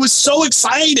on. He was so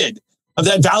excited of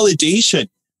that validation.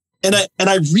 And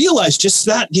I realized just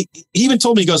that he even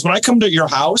told me, he goes, when I come to your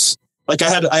house, like I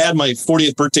had my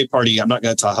 40th birthday party. I'm not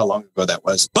going to tell how long ago that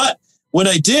was, but when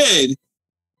I did,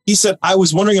 he said, I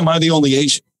was wondering, am I the only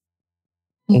Asian?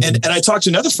 Mm-hmm. And I talked to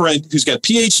another friend who's got a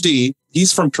PhD.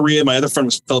 He's from Korea. My other friend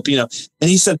was Filipino. And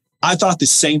he said, I thought the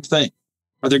same thing.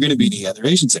 Are there going to be any other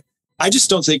Asians there? I just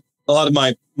don't think a lot of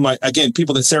my again,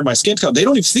 people that share my skin color, they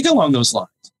don't even think along those lines.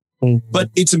 Mm-hmm. But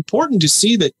it's important to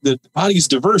see that the body is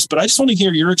diverse. But I just want to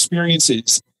hear your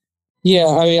experiences. Yeah,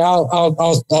 I mean,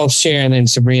 I'll share, and then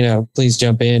Sabrina, please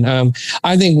jump in.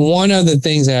 I think one of the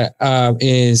things that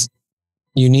is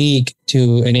unique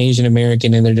to an Asian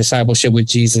American in their discipleship with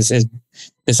Jesus is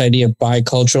this idea of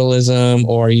biculturalism,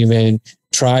 or even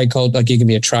tricultural. Like you can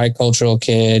be a tricultural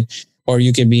kid, or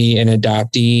you could be an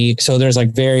adoptee. So there's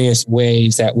like various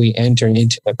ways that we enter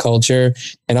into the culture,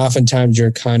 and oftentimes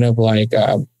you're kind of like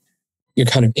you're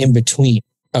kind of in between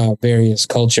various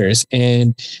cultures.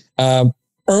 And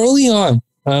early on,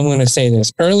 I'm going to say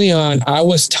this, early on, I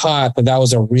was taught that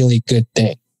was a really good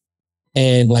thing.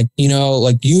 And like, you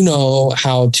know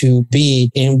how to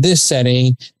be in this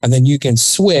setting, and then you can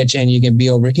switch and you can be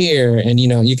over here, and,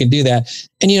 you can do that.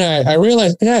 And, I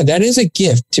realized, yeah, that is a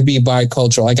gift to be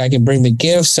bicultural. Like I can bring the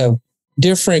gifts of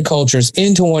different cultures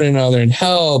into one another and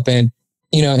help. And,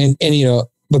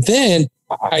 but then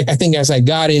I think as I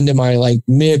got into my like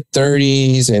mid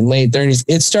 30s and late 30s,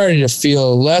 it started to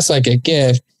feel less like a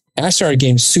gift. And I started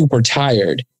getting super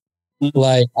tired.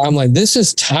 Like, I'm like, this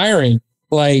is tiring.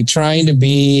 Like trying to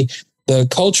be the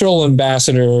cultural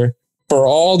ambassador for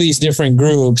all these different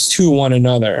groups to one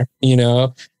another,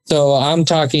 So I'm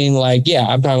talking like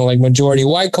majority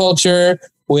white culture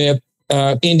with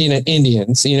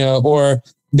Indians, or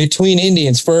between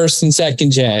Indians, first and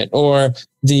second gen, or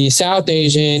the South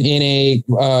Asian in a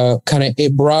kind of a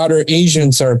broader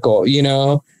Asian circle,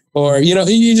 or,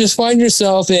 you just find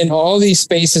yourself in all these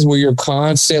spaces where you're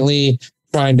constantly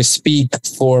trying to speak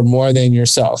for more than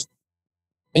yourself.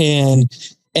 And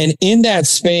in that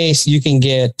space, you can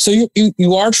get, so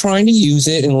you are trying to use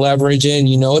it and leverage it. And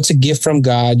it's a gift from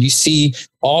God. You see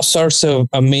all sorts of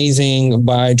amazing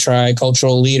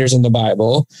tricultural leaders in the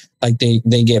Bible. Like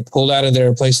they get pulled out of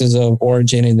their places of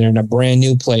origin and they're in a brand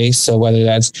new place. So whether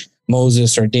that's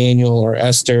Moses or Daniel or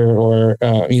Esther or,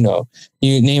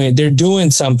 you name it, they're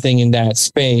doing something in that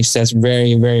space that's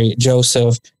very, very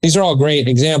Joseph. These are all great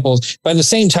examples. But at the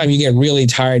same time, you get really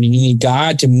tired and you need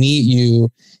God to meet you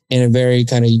in a very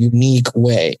kind of unique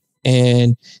way.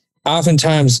 And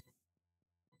oftentimes,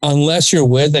 unless you're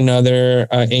with another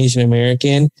Asian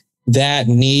American, that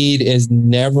need is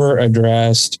never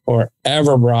addressed or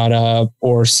ever brought up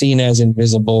or seen as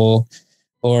invisible.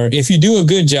 Or if you do a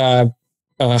good job,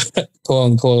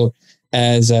 quote unquote,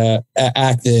 as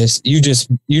at this, you just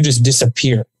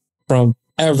disappear from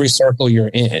every circle you're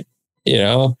in,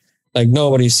 like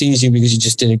nobody sees you because you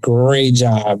just did a great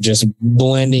job just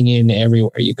blending in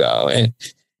everywhere you go. And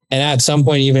at some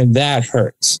point, even that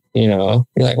hurts, you're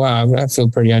like, wow, I feel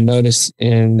pretty unnoticed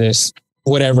in this,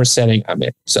 whatever setting I'm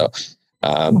in. So,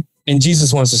 and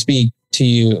Jesus wants to speak to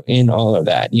you in all of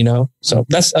that, so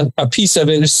that's a piece of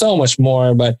it. There's so much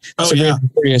more, but I'm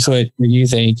curious what you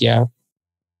think. Yeah.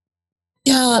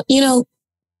 Yeah.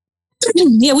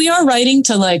 Yeah, we are writing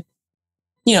to like,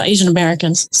 Asian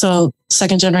Americans. So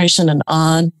second generation and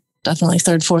on, definitely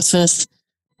third, fourth, fifth.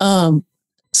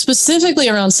 Specifically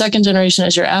around second generation,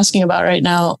 as you're asking about right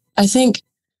now, I think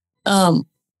I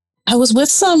was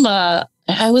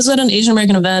at an Asian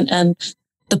American event, and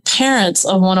the parents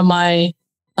of one of my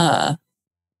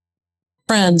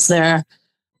friends there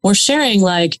were sharing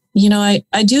like,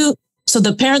 I do so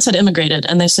the parents had immigrated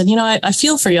and they said, I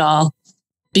feel for y'all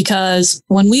because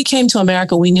when we came to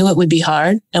America, we knew it would be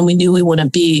hard and we knew we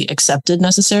wouldn't be accepted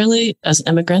necessarily as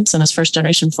immigrants and as first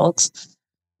generation folks.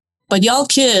 But y'all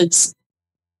kids,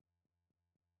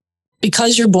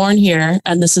 because you're born here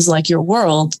and this is like your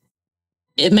world,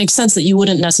 it makes sense that you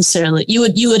wouldn't necessarily,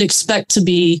 you would expect to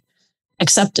be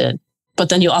accepted, but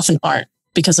then you often aren't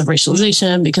because of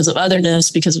racialization, because of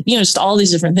otherness, because of, just all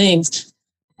these different things.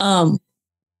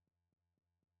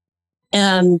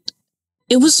 And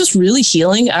it was just really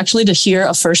healing actually to hear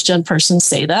a first gen person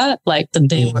say that, like that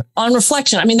they were on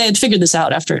reflection. I mean, they had figured this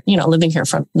out after, living here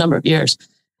for a number of years,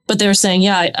 but they were saying,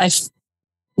 yeah,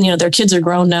 their kids are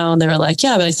grown now. And they were like,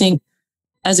 yeah, but I think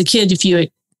as a kid, if you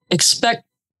expect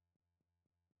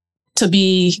to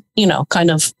be,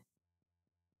 kind of,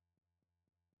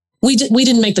 we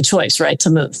didn't make the choice, right, to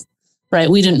move, right?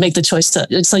 We didn't make the choice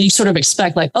to, so you sort of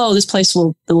expect like, oh, this place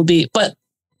will be, but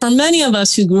for many of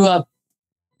us who grew up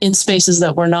in spaces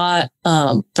that were not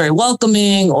very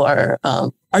welcoming or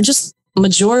are just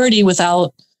majority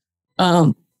without,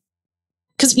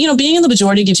 because, being in the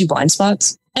majority gives you blind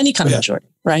spots, any kind of majority,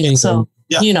 right? Yeah. So,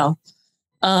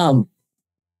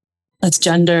 that's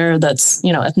gender, that's,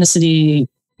 ethnicity,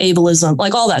 ableism,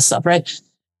 like all that stuff, right?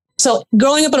 So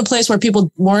growing up in a place where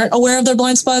people weren't aware of their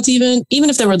blind spots, even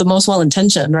if they were the most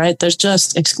well-intentioned, right? There's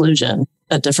just exclusion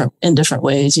in different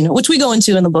ways, which we go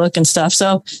into in the book and stuff.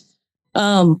 So,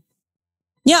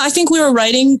 I think we were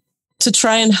writing to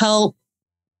try and help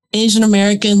Asian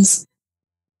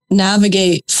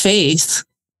navigate faith,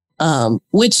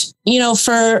 which,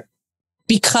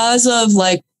 because of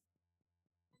like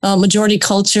majority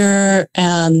culture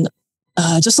and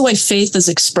just the way faith is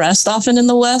expressed often in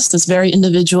the West is very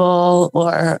individual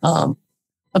or a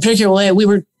particular way. We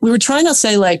were trying to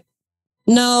say like,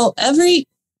 no, every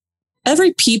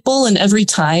people and every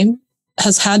time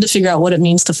has had to figure out what it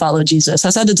means to follow Jesus,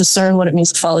 has had to discern what it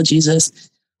means to follow Jesus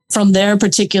from their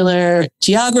particular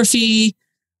geography,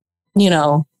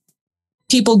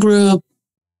 people group,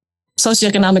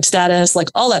 socioeconomic status, like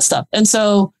all that stuff. And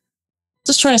so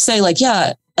just trying to say like,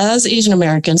 yeah, as Asian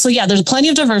Americans, so yeah, there's plenty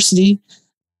of diversity.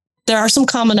 There are some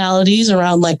commonalities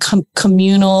around like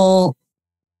communal,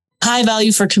 high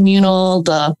value for communal,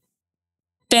 the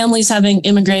families having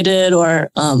immigrated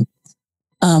or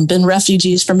been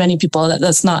refugees for many people.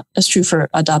 That's not as true for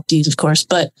adoptees, of course,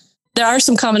 but there are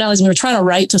some commonalities. And we're trying to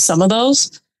write to some of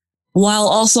those while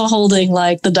also holding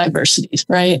like the diversities,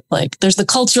 right? Like there's the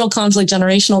cultural conflict,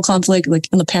 generational conflict, like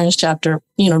in the parents chapter,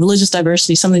 religious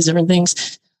diversity, some of these different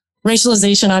things.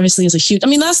 Racialization obviously is a huge,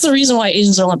 that's the reason why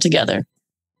Asians are lumped together.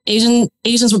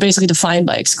 Asians were basically defined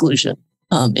by exclusion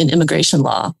in immigration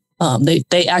law.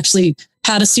 They actually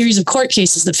had a series of court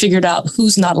cases that figured out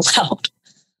who's not allowed,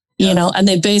 and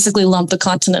they basically lumped the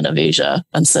continent of Asia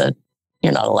and said,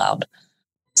 you're not allowed.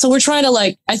 So we're trying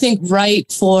to I think write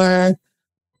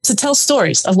to tell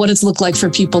stories of what it's looked like for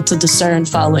people to discern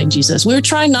following Jesus. We were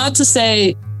trying not to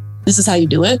say, this is how you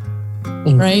do it,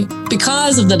 right?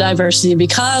 Because of the diversity,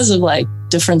 because of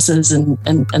differences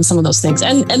and some of those things.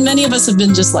 And many of us have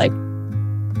been just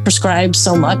prescribed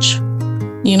so much,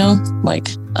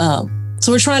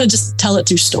 so we're trying to just tell it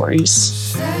through stories.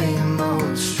 Same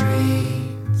old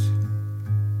streets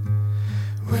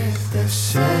with the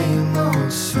same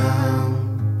old sound.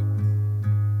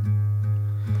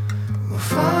 We'll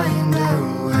find a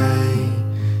way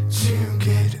to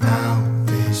get out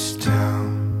this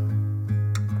town.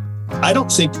 I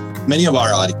don't think many of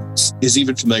our audience is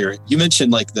even familiar. You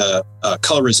mentioned the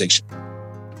colorization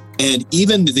and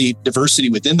even the diversity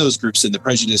within those groups and the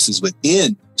prejudices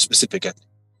within specific ethnic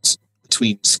groups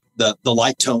between the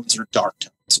light tones or dark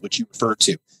tones, which you refer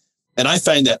to. And I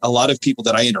find that a lot of people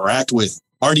that I interact with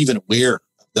aren't even aware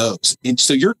of those. And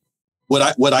so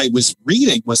what I was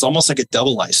reading was almost like a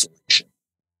double isolation,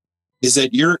 is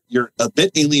that you're a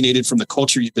bit alienated from the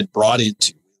culture you've been brought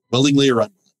into, willingly or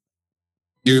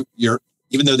unwillingly. You're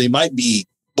even though they might be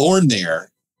born there,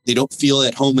 they don't feel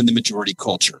at home in the majority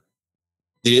culture.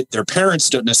 Their parents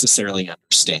don't necessarily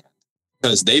understand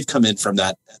because they've come in from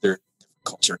that other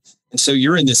culture. And so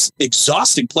you're in this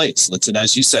exhausting place, Linson,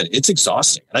 as you said, it's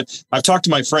exhausting. And I've talked to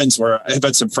my friends where I've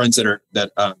had some friends that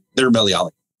are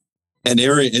Malayali, and they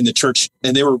were in the church,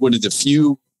 and they were one of the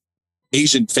few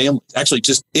Asian families, actually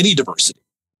just any diversity.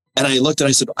 And I looked and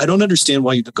I said, I don't understand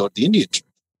why you go to the Indian church.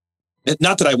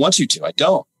 Not that I want you to, I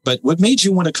don't. But what made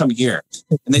you want to come here?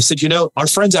 And they said, our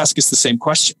friends ask us the same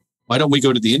question. Why don't we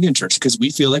go to the Indian church? Because we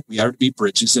feel like we are to be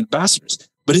bridges and ambassadors.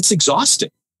 But it's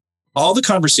exhausting. All the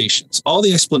conversations, all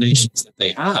the explanations that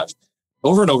they have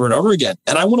over and over and over again.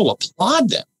 And I want to applaud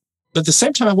them. But at the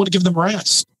same time, I want to give them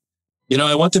rest.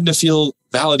 I want them to feel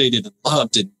validated and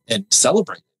loved and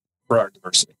celebrated for our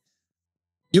diversity.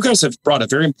 You guys have brought a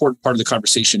very important part of the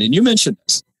conversation. And you mentioned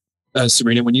this,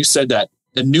 Sabrina, when you said that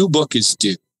a new book is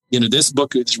due. This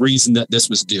book is reason that this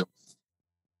was due.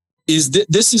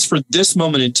 This is for this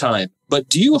moment in time. But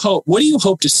what do you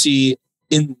hope to see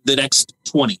in the next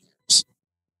 20 years?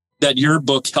 That your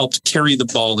book helped carry the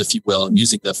ball, if you will, I'm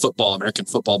using the American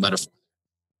football metaphor.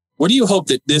 What do you hope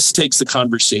that this takes the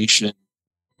conversation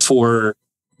for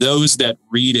those that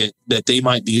read it, that they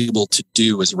might be able to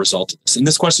do as a result of this? And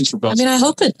this question's for both. I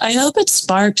hope it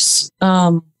sparks,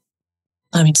 so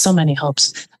many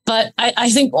hopes, but I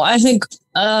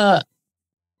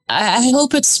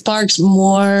hope it sparks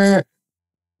more,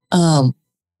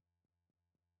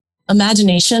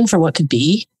 imagination for what could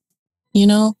be, we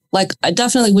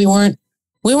weren't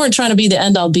trying to be the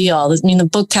end all be all. The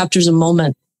book captures a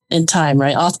moment in time,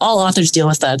 right? All authors deal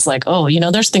with that. It's like,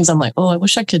 there's things I'm like, I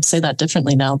wish I could say that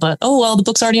differently now, but the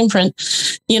book's already in print,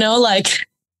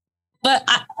 but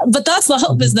that's the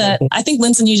hope, is that I think,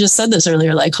 Linson, you just said this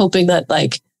earlier, hoping that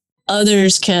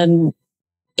others can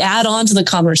add on to the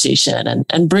conversation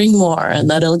and bring more, and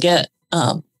that it'll get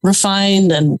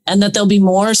refined, and that there'll be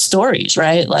more stories,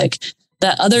 right?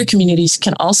 That other communities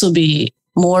can also be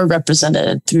more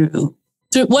represented through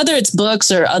whether it's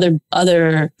books or other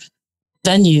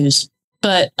venues,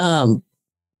 but and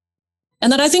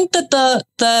that I think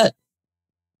that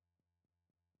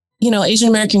Asian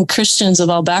American Christians of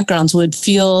all backgrounds would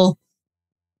feel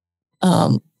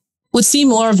would see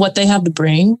more of what they have to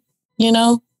bring,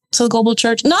 to the global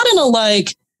church, not in a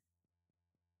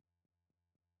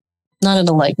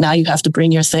now you have to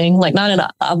bring your thing, not in an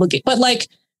obligation, but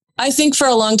I think for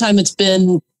a long time it's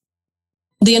been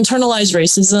the internalized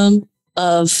racism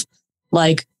of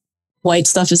white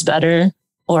stuff is better,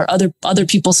 or other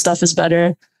people's stuff is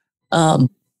better,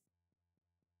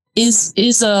 is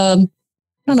I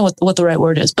don't know what the right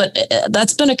word is, but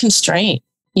that's been a constraint.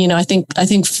 I think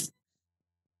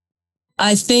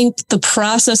the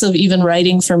process of even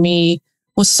writing for me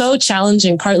was so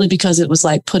challenging, partly because it was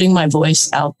putting my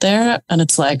voice out there, and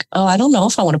it's I don't know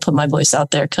if I want to put my voice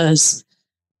out there, because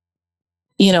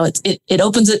it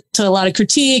opens it to a lot of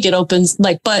critique. It opens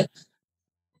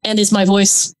and is my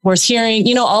voice worth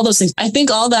hearing? All those things. I think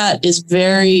all that is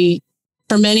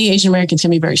for many Asian Americans,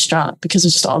 can be very strong, because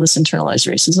there's just all this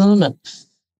internalized racism, and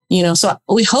so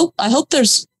I hope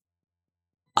there's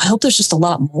just a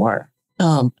lot more,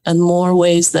 and more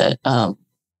ways that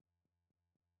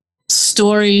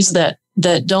stories that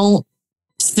don't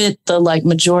fit the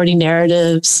majority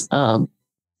narratives,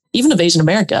 even of Asian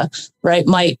America, right,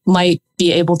 might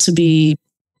be able to be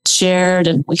shared,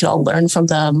 and we could all learn from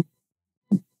them.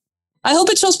 I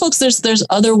hope it shows folks there's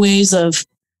other ways of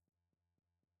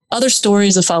other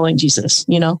stories of following Jesus.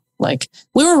 We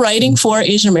were writing for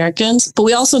Asian Americans, but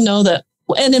we also know that,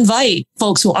 and invite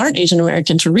folks who aren't Asian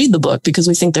American to read the book, because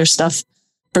we think there's stuff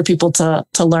for people to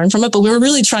learn from it. But we were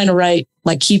really trying to write,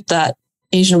 keep that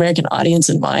Asian American audience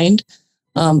in mind,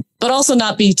 but also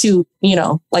not be too,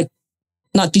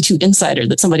 not be too insider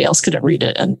that somebody else couldn't read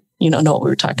it and, know what we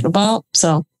were talking about.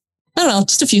 So I don't know,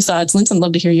 just a few thoughts. Linson, I'd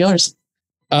love to hear yours.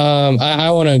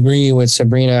 I want to agree with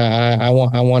Sabrina. I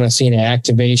want to see an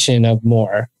activation of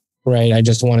more, right? I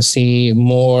just want to see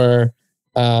more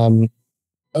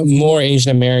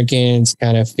Asian Americans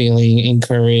kind of feeling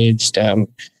encouraged,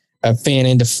 fan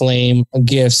into flame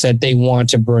gifts that they want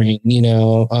to bring,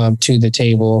 to the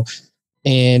table.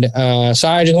 And so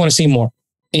I just want to see more.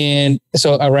 And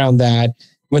so around that,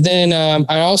 but then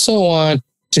I also want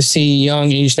to see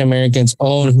young Asian Americans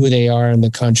own who they are in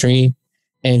the country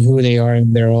and who they are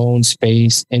in their own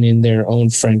space and in their own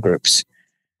friend groups.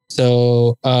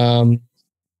 So,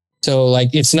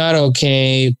 it's not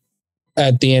okay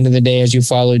at the end of the day, as you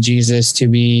follow Jesus, to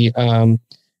be,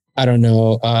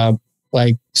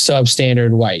 substandard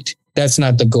white. That's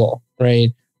not the goal, right?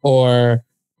 Or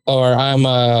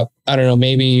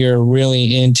maybe you're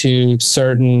really into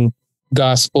certain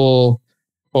gospel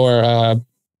or,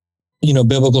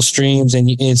 biblical streams, and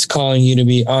it's calling you to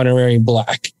be honorary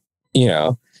Black,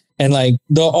 and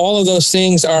all of those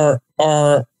things are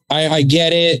I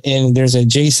get it. And there's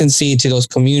adjacency to those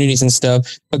communities and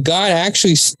stuff, but God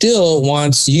actually still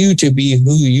wants you to be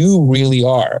who you really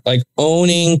are,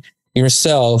 owning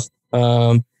yourself,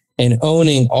 and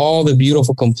owning all the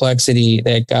beautiful complexity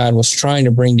that God was trying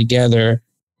to bring together,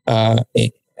 by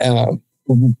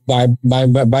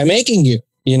making you,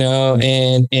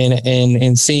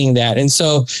 and seeing that. And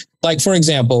so, for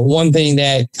example, one thing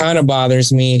that kind of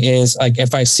bothers me is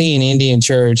if I see an Indian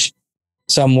church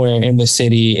somewhere in the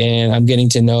city and I'm getting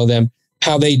to know them,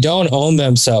 how they don't own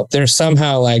themselves. They're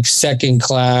somehow like second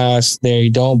class. They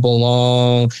don't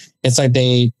belong. It's like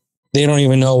they don't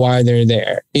even know why they're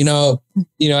there.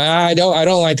 I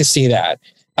don't like to see that.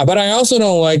 But I also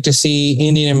don't like to see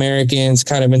Indian Americans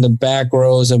kind of in the back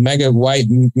rows of white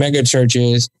mega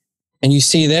churches. And you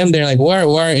see them, they're like,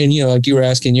 why? And, like you were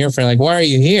asking your friend, like, why are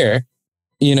you here?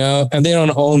 And they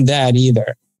don't own that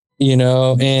either,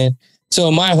 and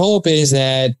so my hope is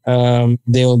that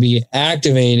they will be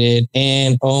activated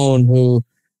and own who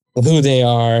they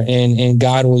are. And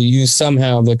God will use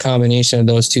somehow the combination of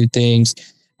those two things,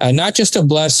 not just to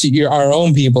bless our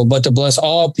own people, but to bless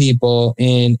all people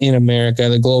in America,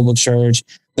 the global church,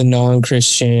 the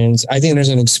non-Christians. I think there's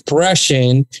an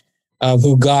expression of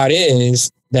who God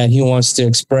is that he wants to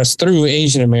express through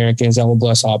Asian Americans that will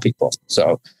bless all people.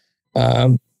 So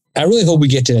I really hope we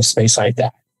get to a space like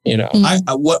that.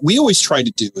 What we always tried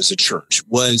to do as a church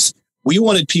was we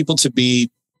wanted people to be,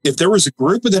 if there was a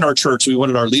group within our church, we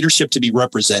wanted our leadership to be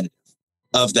representative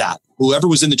of that, whoever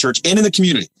was in the church and in the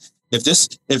community.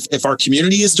 If our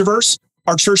community is diverse,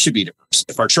 our church should be diverse.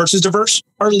 If our church is diverse,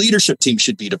 our leadership team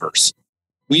should be diverse.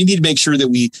 We need to make sure that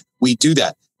we do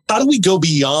that. How do we go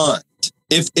beyond?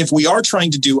 If we are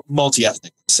trying to do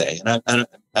multi-ethnic, say, and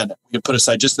we can put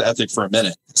aside just the ethnic for a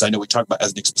minute, because I know we talk about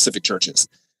ethnic specific churches.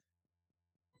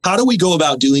 How do we go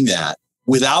about doing that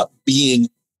without being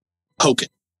token?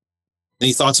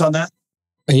 Any thoughts on that?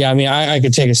 Yeah, I mean, I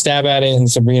could take a stab at it,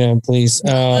 and Sabrina, please.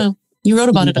 You wrote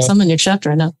about it or something in your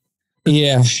chapter, I know.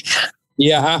 Yeah.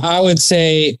 I would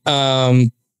say there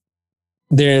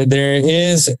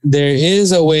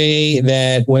is a way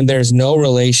that when there's no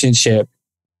relationship,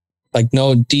 like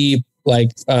no deep,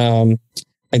 like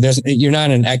there's, you're not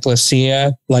an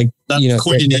ecclesia, like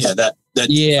koinonia,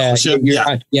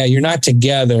 you're not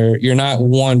together, you're not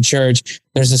one church.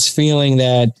 There's this feeling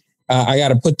that I got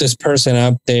to put this person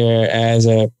up there as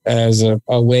a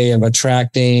way of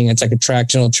attracting. It's like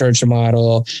attractional church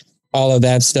model, all of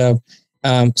that stuff.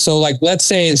 So like, let's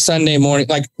say Sunday morning,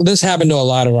 like this happened to a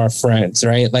lot of our friends,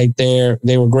 right? Like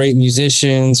they were great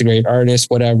musicians, great artists,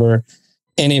 whatever.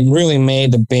 And it really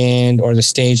made the band or the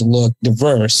stage look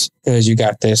diverse because you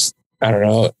got this, I don't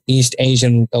know, East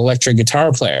Asian electric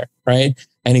guitar player, right?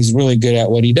 And he's really good at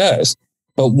what he does.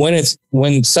 But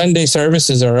when Sunday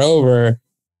services are over,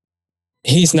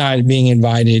 he's not being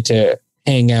invited to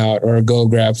hang out or go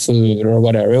grab food or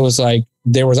whatever. It was like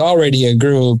there was already a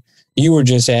group. You were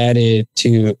just added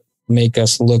to make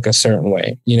us look a certain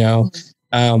way,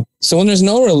 So when there's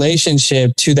no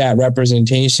relationship to that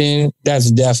representation, that's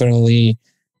definitely,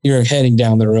 you're heading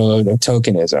down the road of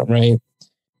tokenism, right?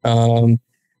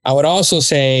 I would also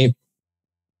say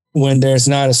when there's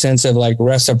not a sense of like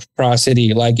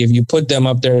reciprocity, like if you put them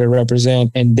up there to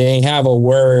represent and they have a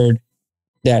word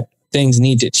that things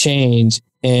need to change,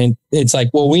 and it's like,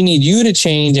 well, we need you to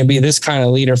change and be this kind of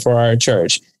leader for our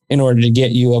church in order to get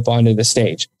you up onto the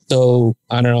stage. So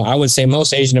I don't know, I would say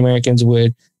most Asian Americans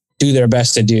would do their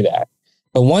best to do that.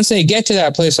 But once they get to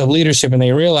that place of leadership and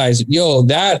they realize,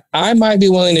 that I might be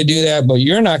willing to do that, but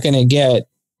you're not going to get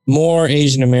more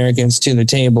Asian Americans to the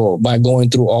table by going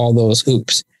through all those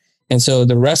hoops. And so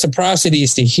the reciprocity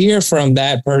is to hear from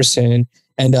that person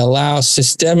and allow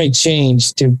systemic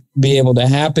change to be able to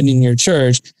happen in your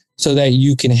church so that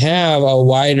you can have a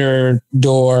wider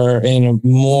door and a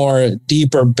more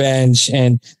deeper bench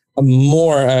and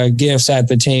more gifts at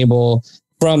the table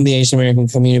from the Asian American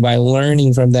community by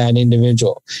learning from that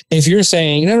individual. If you're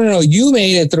saying, no, you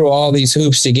made it through all these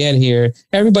hoops to get here,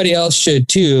 everybody else should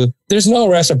too. There's no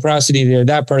reciprocity there.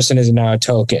 That person is now a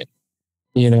token,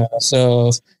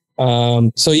 So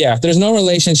if there's no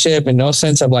relationship and no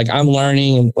sense of like, I'm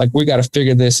learning and like, we got to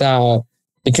figure this out,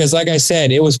 because like I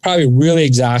said, it was probably really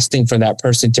exhausting for that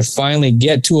person to finally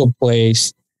get to a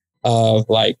place of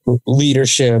like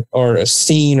leadership or a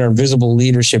seen or visible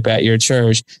leadership at your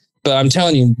church. But I'm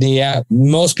telling you,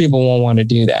 most people won't want to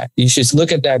do that. You should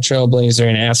look at that trailblazer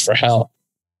and ask for help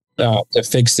to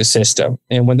fix the system.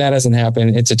 And when that doesn't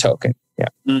happen, it's a token. Yeah.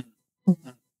 Mm-hmm.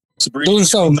 Sabrina,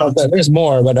 there's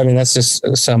more, but I mean, that's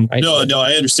just some. No,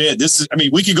 I understand.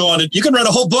 We could go on it. You can write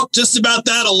a whole book just about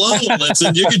that alone,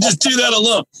 Linson. You can just do that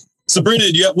alone. Sabrina,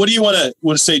 what do you want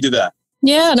to say to that?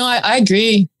 Yeah, no, I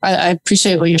agree. I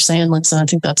appreciate what you're saying, Linson. I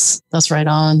think that's right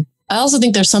on. I also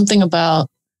think there's something about,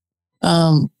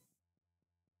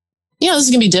 this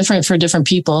is going to be different for different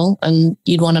people, and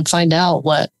you'd want to find out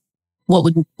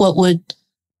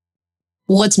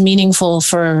what's meaningful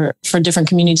for different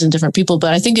communities and different people.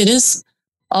 But I think it is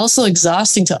also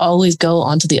exhausting to always go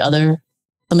onto the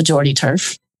majority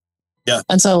turf. Yeah.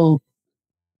 And so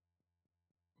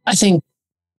I think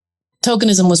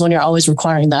tokenism was when you're always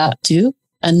requiring that too.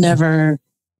 and never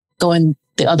going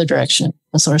the other direction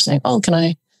and sort of saying, oh, can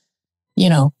I,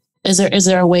 is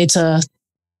there a way to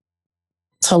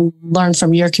learn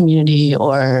from your community,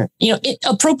 or,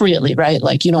 appropriately, right?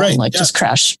 Like, you don't Right, like yeah. just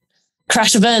crash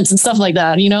events and stuff like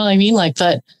that. You know what I mean? Like,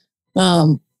 but,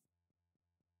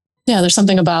 there's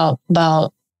something about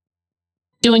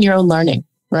doing your own learning,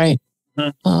 right?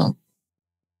 Mhm.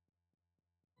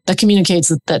 That communicates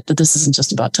that this isn't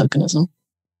just about tokenism.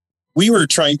 We were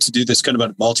trying to do this kind of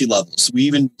on multi levels. We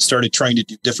even started trying to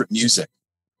do different music,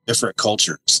 different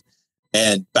cultures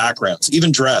and backgrounds,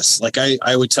 even dress. Like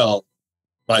I would tell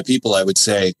my people, I would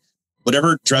say,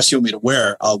 whatever dress you want me to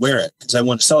wear, I'll wear it because I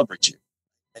want to celebrate you.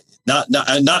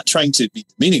 I'm not trying to be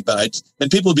demeaning, but and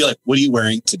people would be like, what are you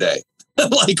wearing today?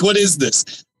 Like, what is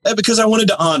this? Because I wanted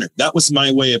to honor. That was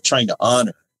my way of trying to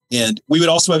honor. And we would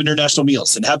also have international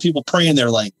meals and have people pray in their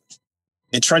language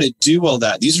and try to do all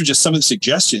that. These are just some of the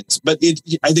suggestions, but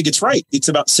I think it's right. It's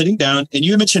about sitting down, and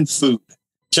you mentioned food,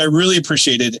 which I really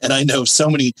appreciated. And I know so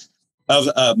many of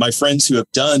my friends who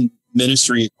have done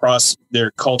ministry across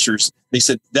their cultures, they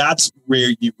said that's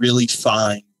where you really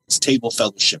find this table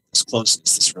fellowship, this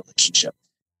closeness, this relationship.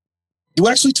 You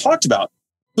actually talked about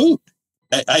food.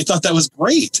 I thought that was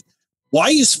great. Why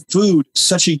is food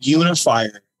such a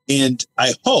unifier? And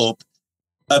I hope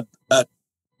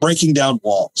breaking down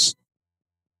walls.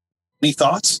 Any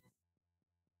thoughts?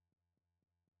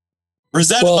 Or is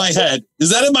that in my head? Is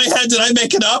that in my head? Did I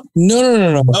make it up?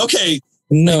 No. Okay.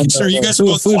 No, Sir, you guys were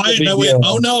both quiet. And I went,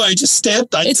 oh no, I just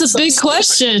stamped. It's a big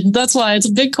question. That's why it's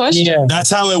a big question. Yeah. That's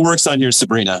how it works on here,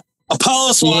 Sabrina.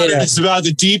 Apollos Water is about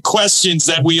the deep questions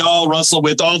that we all wrestle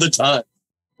with all the time.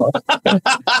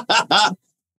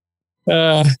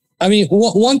 I mean,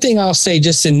 one thing I'll say,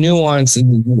 just to nuance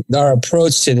our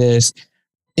approach to this,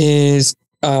 is,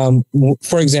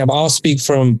 for example, I'll speak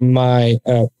from my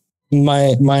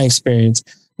experience.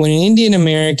 When an Indian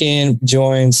American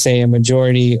joins, say, a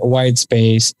majority white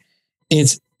space,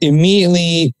 it's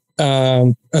immediately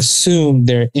assumed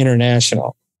they're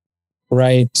international,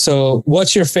 right? So,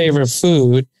 what's your favorite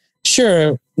food?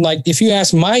 Sure, like if you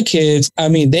ask my kids, I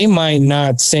mean, they might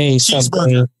not say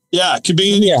something. Yeah, it could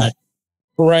be anything. Yeah.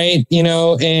 Right.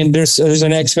 And there's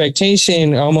an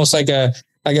expectation, almost like a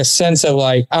sense of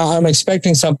like, I'm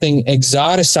expecting something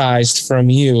exoticized from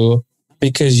you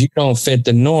because you don't fit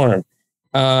the norm.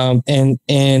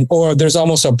 Or there's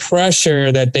almost a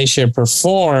pressure that they should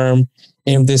perform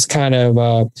in this kind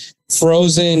of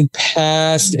frozen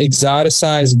past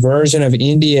exoticized version of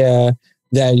India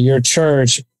that your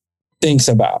church thinks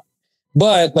about.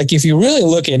 But like, if you really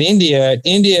look at India,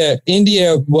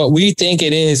 what we think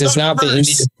it is not the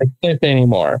India that exists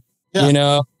anymore,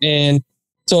 And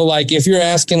so like, if you're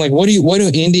asking like, what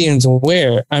do Indians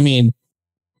wear? I mean,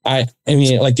 like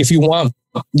if you want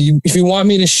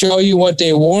me to show you what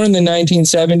they wore in the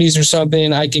 1970s or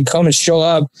something, I can come and show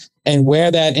up and wear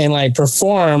that and like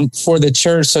perform for the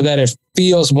church so that it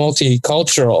feels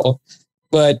multicultural.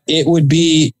 But it would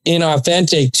be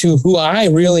inauthentic to who I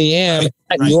really am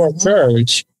at your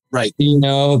church. Right.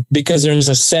 Because there's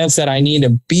a sense that I need to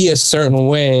be a certain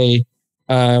way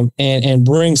and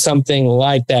bring something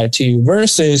like that to you,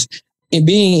 versus it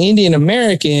being Indian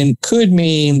American could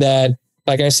mean that,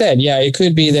 like I said, it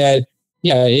could be that,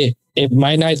 it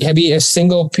might not be a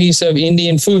single piece of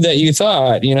Indian food that you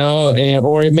thought,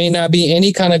 or it may not be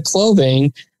any kind of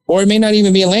clothing. Or it may not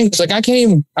even be a language. Like I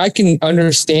can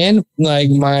understand like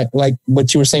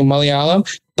what you were saying,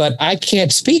 Malayalam, but I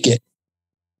can't speak it,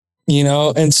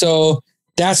 And so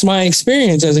that's my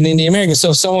experience as an Indian American. So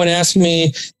if someone asked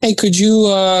me, hey, could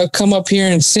you come up here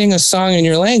and sing a song in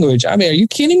your language? I mean, are you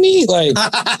kidding me? Like,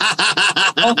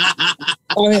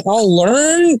 I'll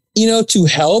learn, to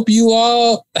help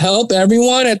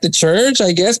everyone at the church,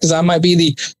 I guess, because I might be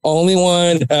the only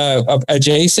one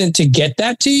adjacent to get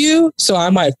that to you. So I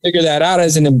might figure that out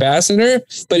as an ambassador.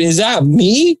 But is that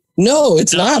me? No,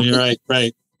 it's not. You're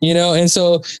right. And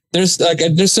so there's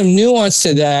some nuance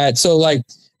to that. So like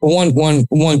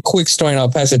one quick story, and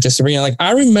I'll pass it to Sabrina. Like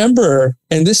I remember,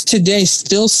 and this today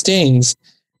still stings,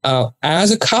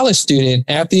 as a college student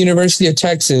at the University of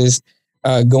Texas,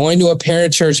 going to a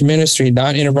parachurch ministry,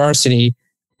 not InterVarsity,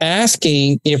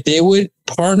 asking if they would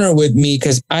partner with me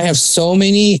because I have so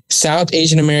many South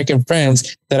Asian American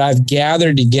friends that I've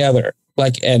gathered together,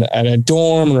 like at a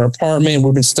dorm or apartment.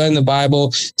 We've been studying the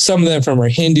Bible. Some of them from our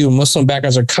Hindu and Muslim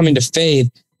backgrounds are coming to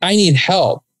faith. I need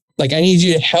help. Like, I need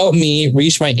you to help me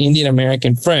reach my Indian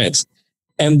American friends.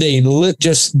 And they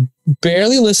just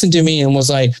barely listened to me and was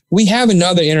like, we have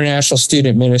another international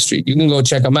student ministry. You can go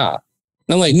check them out.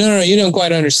 And I'm like, no, you don't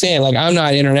quite understand. Like, I'm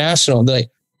not international. They're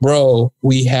like, bro,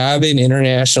 we have an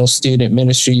international student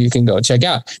ministry you can go check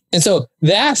out. And so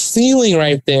that feeling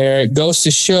right there goes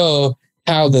to show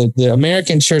how the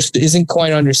American church isn't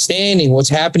quite understanding what's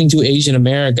happening to Asian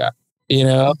America, you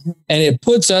know, and it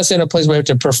puts us in a place where we have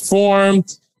to perform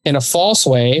in a false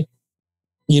way,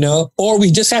 you know, or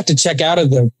we just have to check out of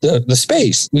the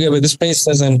space. The space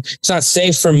it's not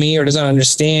safe for me, or doesn't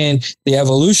understand the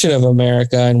evolution of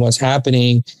America and what's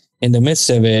happening in the midst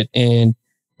of it. And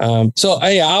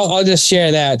I'll just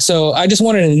share that. So I just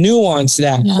wanted to nuance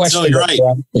that question. No, you're right.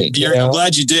 I'm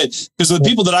glad you did, because the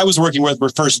people that I was working with were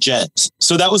first gens.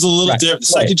 So that was a little different.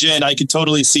 Second gen, I could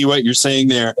totally see what you're saying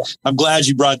there. I'm glad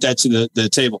you brought that to the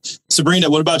table. Sabrina,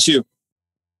 what about you?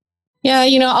 Yeah,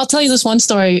 I'll tell you this one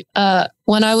story.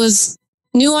 When I was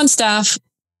new on staff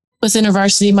with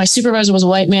InterVarsity, my supervisor was a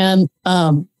white man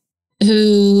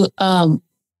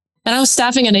and I was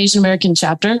staffing an Asian American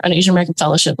chapter, an Asian American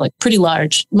fellowship, like pretty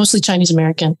large, mostly Chinese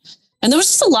American. And there was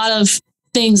just a lot of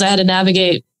things I had to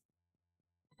navigate.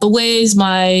 The ways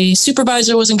my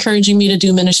supervisor was encouraging me to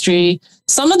do ministry.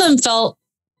 Some of them felt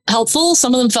helpful.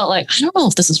 Some of them felt like, I don't know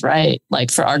if this is right, like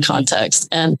for our context.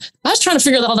 And I was trying to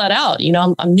figure all that out.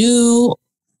 I'm new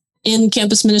in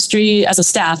campus ministry as a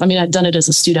staff. I mean, I'd done it as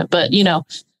a student, but,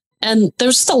 and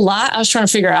there's just a lot I was trying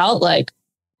to figure out, like,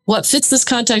 what fits this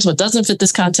context, what doesn't fit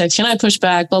this context, can I push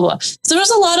back, blah, blah. So there's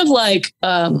a lot of like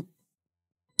some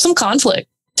conflict,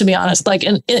 to be honest, like,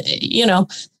 and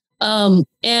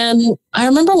I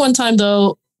remember one time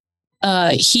though,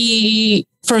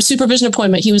 for a supervision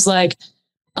appointment, he was like,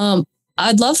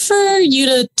 I'd love for you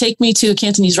to take me to a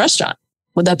Cantonese restaurant.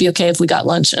 Would that be okay if we got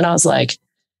lunch? And I was like,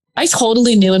 I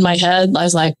totally knew in my head, I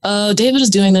was like, oh, David is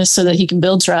doing this so that he can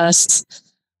build trust.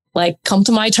 Like, come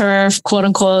to my turf, quote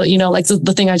unquote, like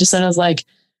the thing I just said, I was like,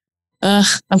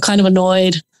 I'm kind of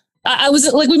annoyed. I was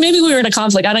like, maybe we were in a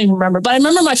conflict. I don't even remember, but I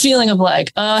remember my feeling of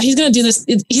like, he's going to do this.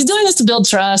 He's doing this to build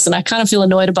trust. And I kind of feel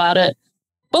annoyed about it,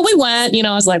 but we went,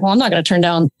 I was like, well, I'm not going to turn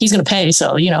down, he's going to pay.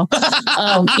 So,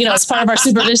 it's part of our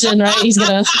supervision, right? He's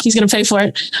going to pay for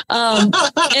it. And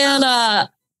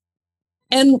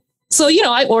so,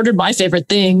 I ordered my favorite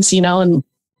things, and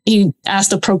he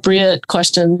asked appropriate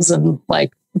questions and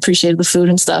like, appreciated the food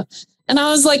and stuff. And I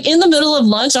was like, in the middle of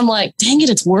lunch, I'm like, dang it,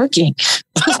 it's working.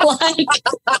 like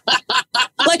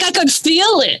I could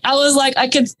feel it. I was like, I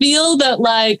could feel that,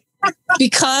 like,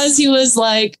 because he was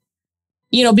like,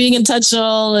 being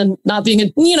intentional and not being,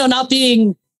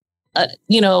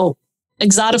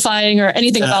 exotifying or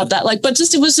anything about that. Like, but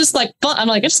it was just like fun. I'm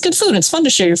like, it's good food. It's fun to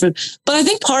share your food. But I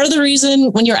think part of the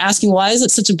reason when you're asking, why is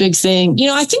it such a big thing?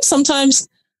 I think sometimes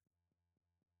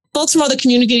folks from other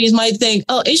communities might think,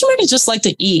 oh, Asian Americans just like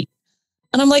to eat.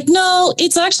 And I'm like, no,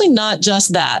 it's actually not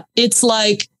just that. It's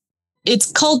like,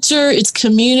 it's culture, it's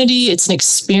community, it's an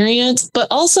experience. But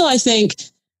also I think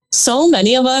so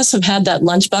many of us have had that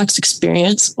lunchbox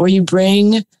experience where you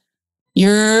bring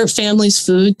your family's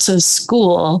food to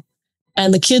school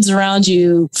and the kids around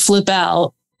you flip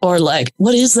out or like,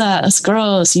 what is that? That's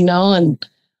gross, and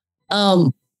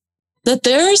that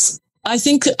there's, I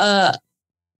think,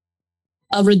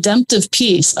 a redemptive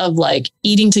piece of like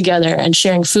eating together and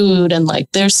sharing food. And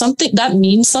like, there's something that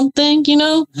means something,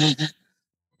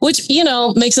 which,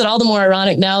 makes it all the more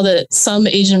ironic now that some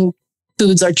Asian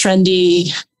foods are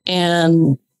trendy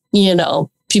and,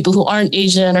 people who aren't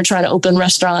Asian are trying to open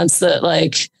restaurants that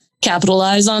like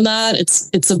capitalize on that.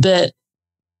 It's a bit,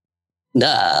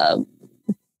 I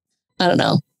don't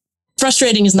know.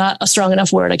 Frustrating is not a strong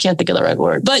enough word. I can't think of the right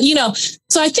word, but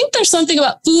so I think there's something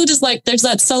about food is like, there's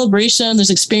that celebration,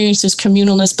 there's experience, there's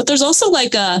communalness, but there's also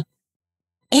like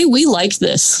hey, we like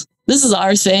this. This is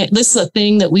our thing. This is a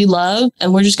thing that we love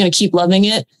and we're just going to keep loving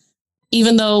it.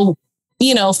 Even though,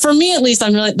 for me, at least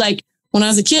I'm really like, when I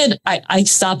was a kid, I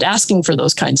stopped asking for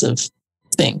those kinds of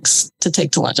things to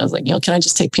take to lunch. I was like, can I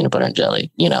just take peanut butter and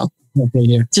jelly?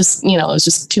 Just, it was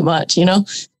just too much,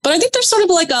 but I think there's sort of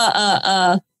like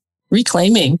a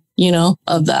reclaiming,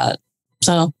 of that.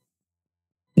 So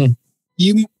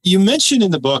you mentioned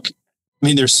in the book, I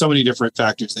mean, there's so many different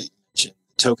factors that you mentioned.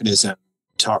 Tokenism,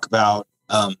 talk about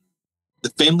the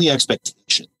family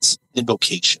expectations and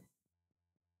vocation.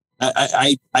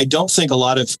 I don't think a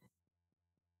lot of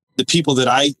the people that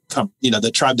I come,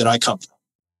 the tribe that I come from,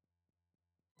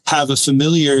 have a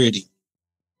familiarity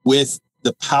with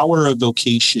the power of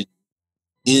vocation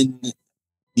in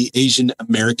the Asian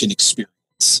American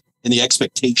experience and the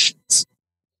expectations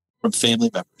from family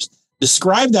members.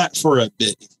 Describe that for a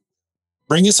bit.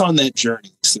 Bring us on that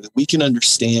journey so that we can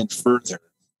understand further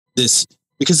this,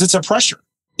 because it's a pressure.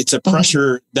 It's a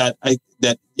pressure that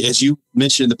as you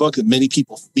mentioned in the book, that many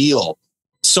people feel,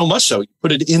 so much so you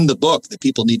put it in the book that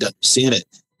people need to understand it.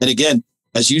 And again,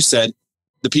 as you said,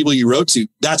 the people you wrote to,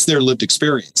 that's their lived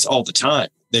experience all the time.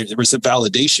 There was a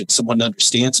validation. Someone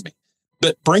understands me.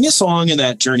 But bring us along in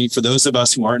that journey for those of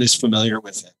us who aren't as familiar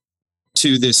with it,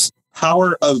 to this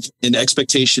power of an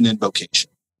expectation and vocation.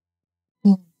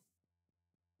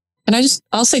 And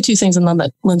I'll say two things and then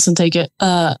let Linson take it.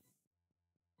 I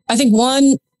think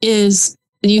one is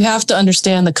you have to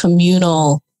understand the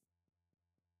communal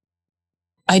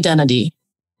identity.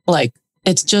 Like,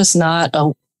 it's just not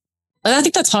and I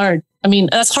think that's hard. I mean,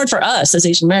 that's hard for us as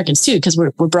Asian Americans too, because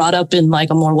we're brought up in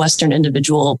like a more Western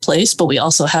individual place, but we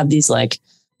also have these like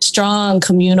strong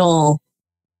communal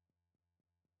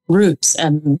roots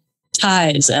and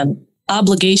ties and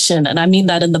obligation. And I mean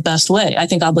that in the best way. I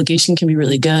think obligation can be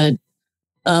really good.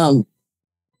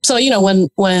 So, you know,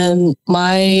 when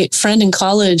my friend in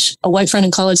college, a white friend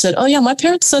in college said, "Oh yeah, my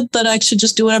parents said that I should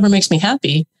just do whatever makes me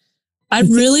happy." I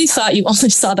really thought you only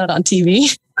saw that on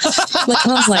TV. Like,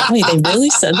 I was like, wait, they really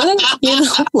said that? You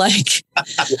know, like,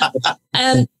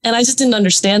 and I just didn't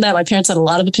understand that. My parents had a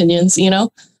lot of opinions, you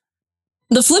know.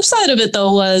 The flip side of it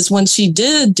though was when she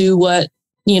did do what,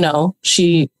 you know,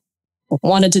 she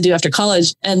wanted to do after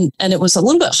college, and it was a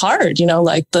little bit hard, you know,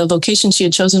 like the vocation she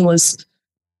had chosen was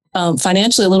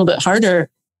financially a little bit harder.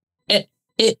 It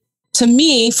to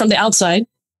me from the outside,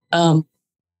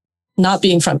 not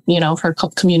being from, you know, her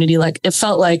community, like it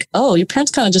felt like, oh, your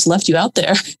parents kind of just left you out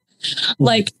there,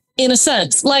 like in a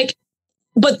sense, like,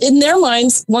 but in their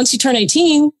minds, once you turn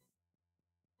 18,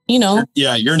 you know,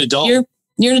 yeah, you're an adult.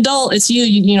 You're an adult. It's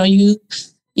you know, you.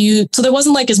 So there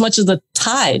wasn't like as much of the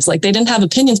ties. Like they didn't have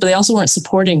opinions, but they also weren't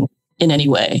supporting in any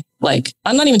way. Like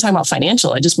I'm not even talking about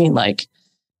financial. I just mean like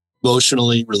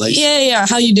emotionally, relationally. Yeah.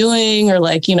 How you doing? Or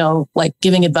like, you know, like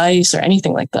giving advice or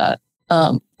anything like that.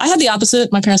 I had the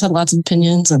opposite. My parents had lots of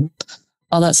opinions and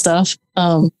all that stuff.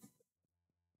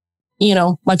 You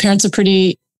know, my parents are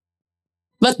pretty,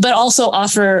 but also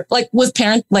offer like with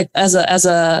parent, like as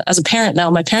a parent now,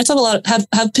 my parents have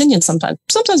opinions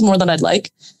sometimes more than I'd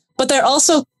like, but they're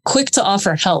also quick to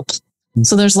offer help.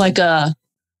 So there's like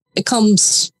it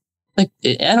comes like,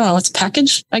 I don't know, it's a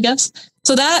package, I guess.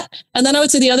 So that, and then I would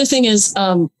say the other thing is,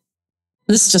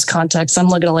 this is just context. I'm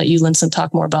going to let you, Linson,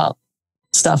 talk more about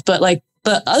stuff, but like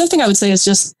the other thing I would say is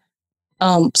just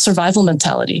survival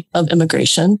mentality of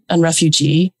immigration and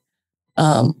refugee,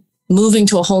 moving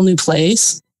to a whole new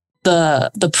place,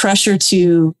 the pressure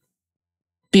to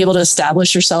be able to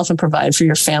establish yourself and provide for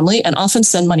your family and often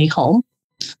send money home,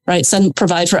 right?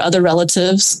 Provide for other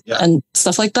relatives and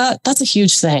stuff like that. That's a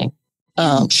huge thing.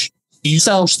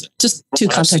 So just two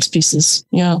context pieces,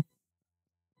 you know?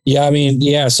 Yeah, I mean,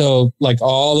 yeah. So like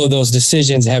all of those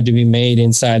decisions have to be made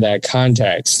inside that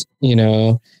context, you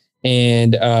know,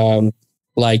 and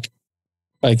like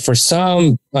for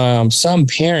some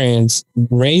parents,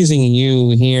 raising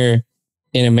you here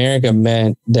in America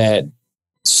meant that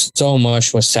so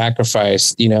much was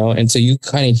sacrificed, you know, and so you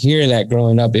kind of hear that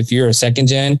growing up. If you're a second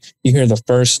gen, you hear the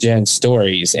first gen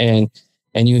stories, and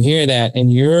you hear that,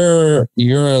 and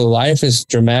your life is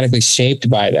dramatically shaped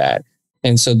by that.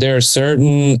 And so there are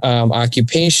certain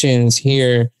occupations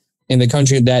here in the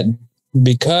country that,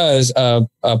 because of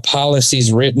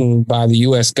policies written by the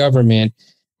U.S. government,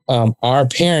 our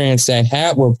parents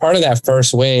that were part of that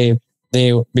first wave,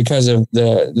 because of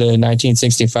the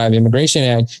 1965 Immigration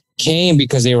Act, came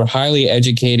because they were highly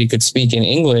educated, could speak in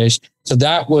English. So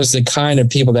that was the kind of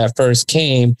people that first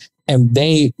came, and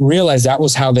they realized that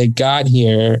was how they got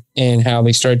here and how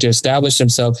they started to establish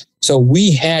themselves. So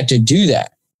we had to do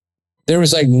that. There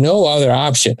was like no other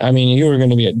option. I mean, you were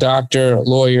going to be a doctor, a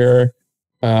lawyer.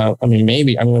 It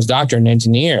was doctor and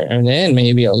engineer, and then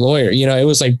maybe a lawyer. You know, it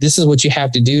was like, this is what you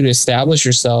have to do to establish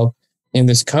yourself in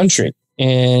this country.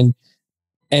 And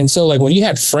so like when you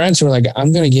had friends who were like,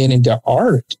 I'm going to get into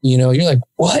art, you know, you're like,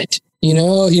 what? You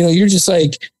know, you're just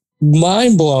like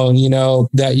mind blown, you know,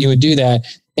 that you would do that.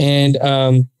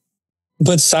 And,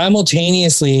 but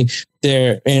simultaneously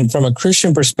there, and from a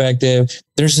Christian perspective,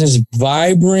 there's this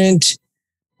vibrant,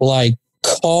 like,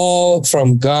 call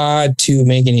from God to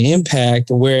make an impact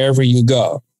wherever you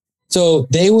go. So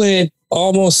they would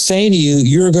almost say to you,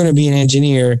 you're going to be an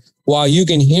engineer, while you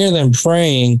can hear them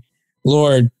praying,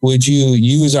 Lord, would you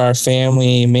use our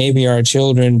family, maybe our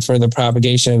children, for the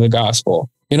propagation of the gospel?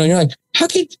 You know, you're like, how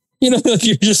could, you know, like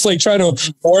you're just like trying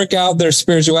to work out their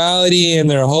spirituality and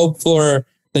their hope for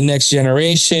the next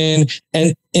generation.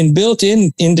 And built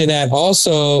into that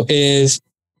also is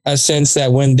a sense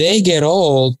that when they get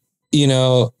old, you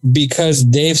know, because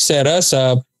they've set us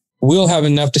up, we'll have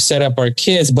enough to set up our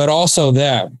kids, but also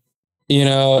them.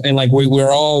 and like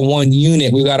we're all one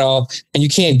unit. We got all, and you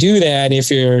can't do that if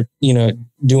you're,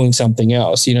 doing something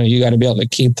else. You got to be able to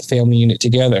keep the family unit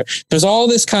together. There's all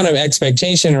this kind of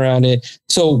expectation around it.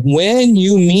 So when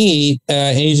you meet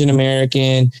Asian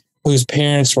American whose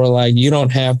parents were like, you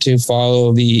don't have to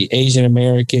follow the Asian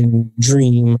American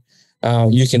dream.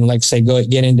 You can, like, say, go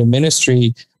get into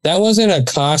ministry. That wasn't a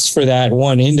cost for that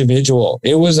one individual.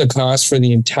 It was a cost for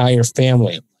the entire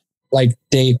family. Like,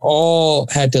 they all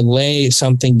had to lay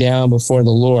something down before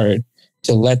the Lord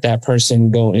to let that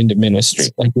person go into ministry.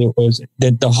 Like, it was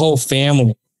that the whole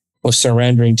family was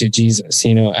surrendering to Jesus,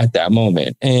 at that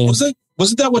moment. And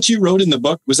wasn't that what you wrote in the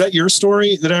book? Was that your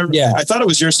story Yeah. I thought it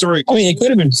was your story. I mean, it could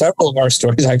have been several of our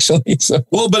stories, actually. So.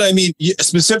 Well, but I mean,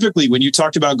 specifically when you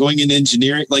talked about going into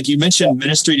engineering, like you mentioned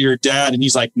ministry to your dad, and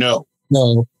he's like, no.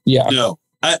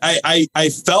 I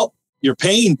felt your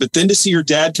pain, but then to see your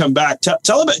dad come back,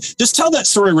 tell that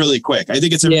story really quick. I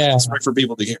think it's a story for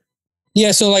people to hear.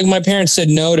 Yeah. So, like, my parents said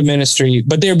no to ministry,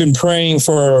 but they've been praying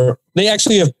they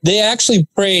actually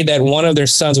prayed that one of their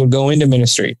sons would go into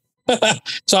ministry.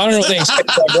 So I don't know if they expect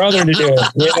my brother to do it.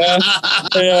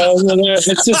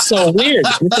 It's just so weird.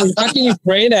 It's like, how can you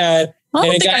pray that? I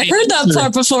don't think I heard that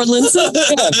part before, Linson.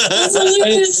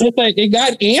 It's like, it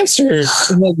got answered.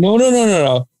 I'm like,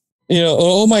 no.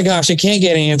 Oh my gosh, it can't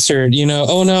get answered.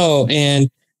 Oh no.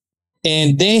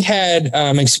 And they had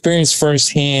experienced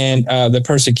firsthand the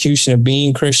persecution of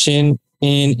being Christian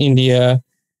in India,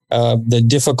 the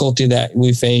difficulty that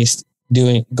we faced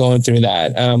going through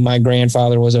that. My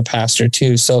grandfather was a pastor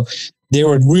too. So they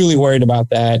were really worried about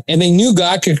that. And they knew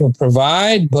God could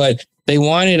provide, but they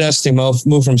wanted us to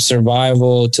move from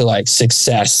survival to, like,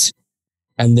 success.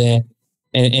 And then,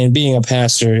 and being a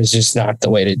pastor is just not the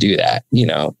way to do that,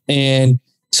 And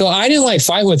so I didn't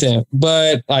fight with him,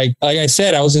 but like I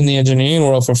said, I was in the engineering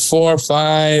world for 4 or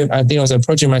 5. I think I was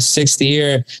approaching my 6th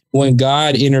year when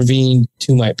God intervened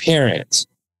to my parents,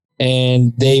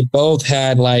 and they both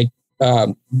had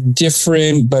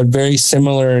different but very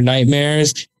similar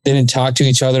nightmares. They didn't talk to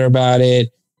each other about it.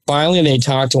 Finally, they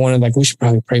talked to one another, we should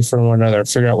probably pray for one another,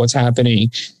 figure out what's happening.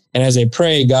 And as they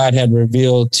prayed, God had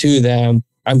revealed to them,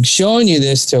 I'm showing you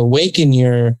this to awaken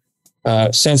your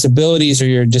sensibilities or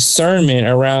your discernment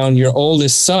around your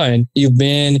oldest son. You've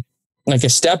been like a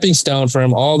stepping stone for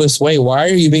him all this way. Why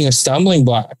are you being a stumbling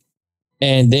block?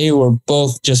 And they were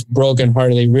both just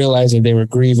brokenhearted. They realized that they were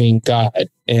grieving God.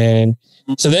 And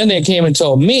so then they came and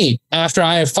told me, after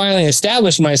I had finally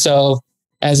established myself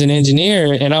as an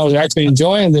engineer, and I was actually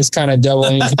enjoying this kind of double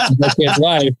income kid's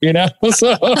life,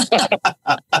 So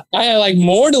I had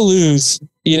more to lose,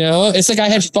 It's like I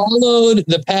had followed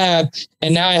the path,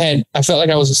 and now I felt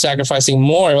like I was sacrificing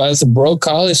more. I was a broke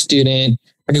college student.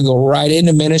 I could go right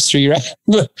into ministry, right?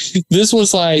 But this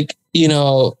was like,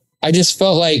 I just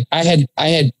felt like I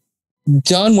had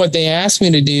done what they asked me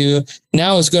to do.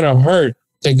 Now it's going to hurt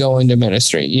to go into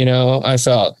ministry, I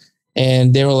felt.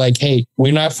 And they were like, hey,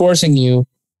 we're not forcing you,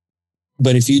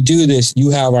 but if you do this, you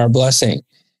have our blessing.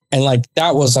 And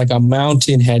that was like a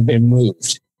mountain had been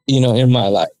moved, in my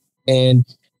life. And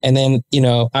then,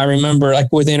 I remember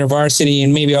with InterVarsity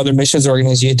and maybe other missions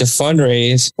organizations, you had to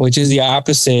fundraise, which is the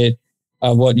opposite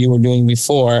of what you were doing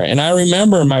before. And I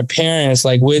remember my parents,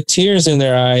 with tears in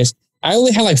their eyes. I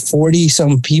only had 40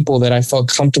 some people that I felt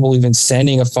comfortable even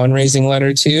sending a fundraising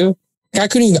letter to. I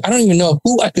don't even know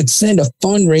who I could send a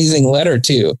fundraising letter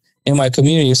to in my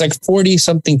community. It was 40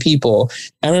 something people.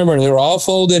 I remember they were all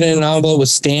folded in an envelope with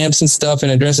stamps and stuff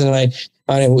and addresses.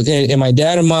 And my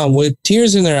dad and mom, with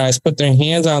tears in their eyes, put their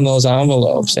hands on those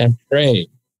envelopes and prayed.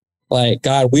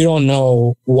 God, we don't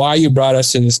know why you brought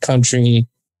us in this country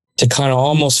to kind of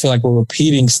almost feel like we're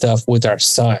repeating stuff with our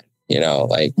son,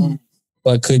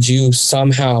 but could you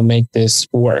somehow make this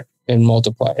work and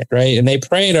multiply it, right? And they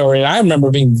prayed over it. I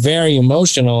remember being very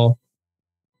emotional,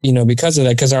 because of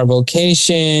that, because our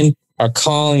vocation, our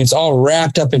calling, it's all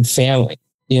wrapped up in family,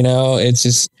 it's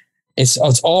just, it's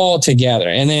all together.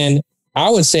 And then I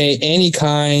would say any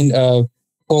kind of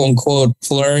quote unquote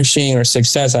flourishing or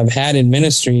success I've had in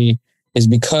ministry is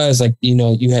because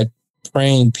you had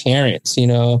praying parents,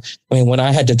 when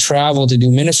I had to travel to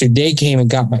do ministry, they came and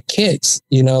got my kids,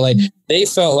 they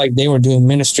felt like they were doing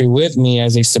ministry with me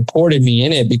as they supported me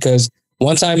in it, because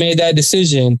once I made that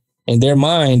decision in their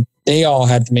mind, they all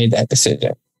had to make that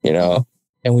decision, and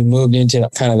we moved into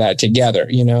kind of that together,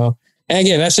 and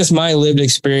again, that's just my lived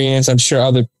experience. I'm sure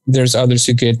there's others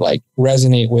who could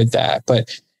resonate with that, but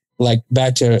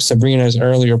back to Sabrina's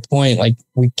earlier point,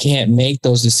 we can't make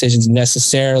those decisions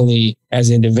necessarily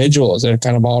as individuals. They're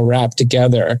kind of all wrapped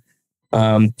together.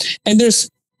 And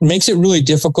there's makes it really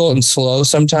difficult and slow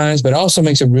sometimes, but also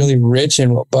makes it really rich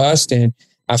and robust. And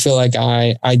I feel like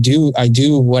I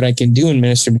do what I can do in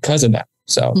ministry because of that.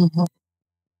 So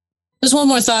Just one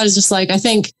more thought is just like, I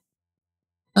think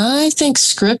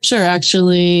scripture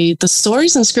actually, the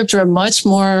stories in scripture are much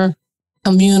more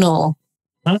communal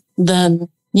than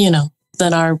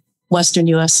our Western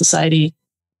US society,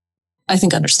 I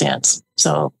think, understands.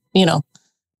 So,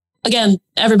 again,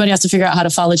 everybody has to figure out how to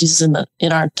follow Jesus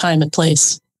in our time and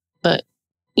place. But,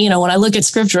 when I look at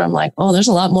scripture, I'm like, oh, there's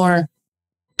a lot more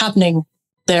happening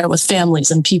there with families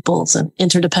and peoples and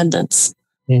interdependence,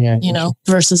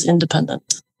 versus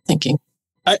independent thinking.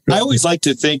 I always like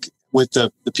to think with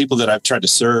the people that I've tried to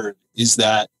serve is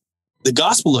that the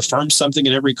gospel affirms something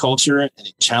in every culture and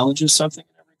it challenges something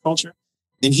in every culture.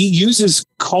 And he uses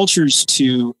cultures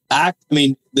to act. I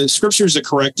mean, the scripture is a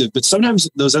corrective, but sometimes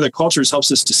those other cultures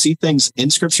helps us to see things in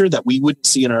scripture that we wouldn't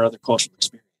see in our other cultural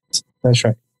experience. That's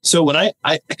right. So when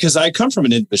because I come from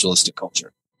an individualistic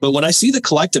culture, but when I see the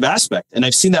collective aspect, and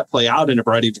I've seen that play out in a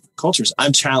variety of different cultures,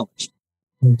 I'm challenged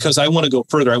because I want to go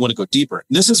further. I want to go deeper.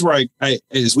 And this is where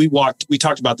as we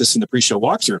talked about this in the pre-show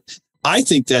walkthrough. I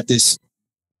think that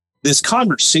this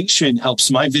conversation helps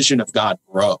my vision of God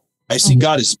grow. I see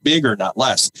God as bigger, not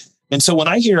less. And so when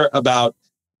I hear about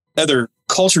other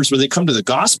cultures where they come to the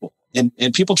gospel and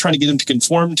people trying to get them to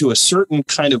conform to a certain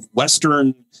kind of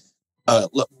Western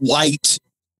white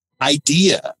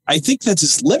idea, I think that's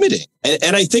just limiting.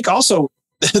 And I think also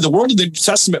the world of the New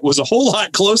Testament was a whole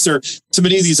lot closer to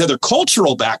many of these other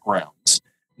cultural backgrounds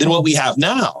than what we have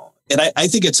now. And I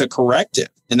think it's a corrective.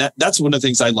 And that's one of the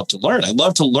things I love to learn. I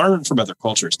love to learn from other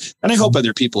cultures. And I hope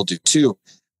other people do too.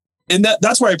 And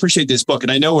that's why I appreciate this book.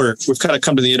 And I know we've kind of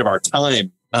come to the end of our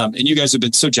time. And you guys have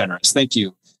been so generous. Thank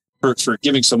you for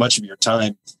giving so much of your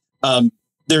time.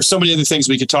 There's so many other things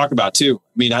we could talk about too.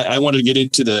 I mean, I wanted to get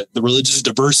into the religious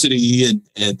diversity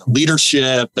and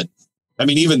leadership and I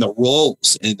mean, even the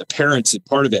roles and the parents and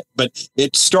part of it, but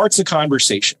it starts a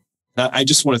conversation. I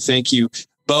just want to thank you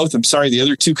both. I'm sorry the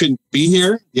other two couldn't be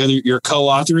here, your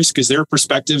co-authors, because their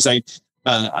perspectives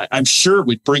I'm sure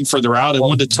would bring further out. I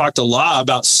wanted to talk to La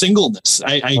about singleness.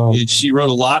 She wrote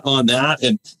a lot on that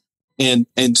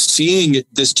and seeing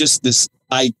this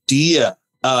idea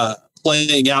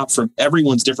playing out from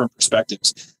everyone's different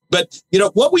perspectives. But,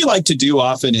 what we like to do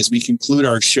often as we conclude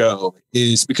our show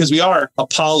is because we are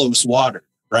Apollos water,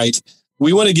 right?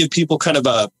 We want to give people kind of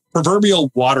a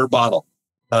proverbial water bottle,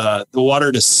 the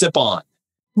water to sip on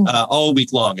all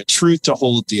week long, a truth to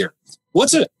hold dear.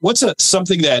 What's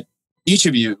something that each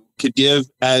of you could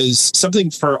give as something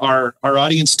for our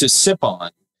audience to sip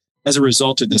on as a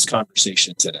result of this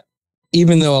conversation today?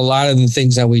 Even though a lot of the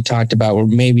things that we talked about were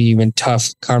maybe even tough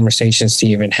conversations to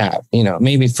even have,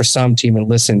 maybe for some to even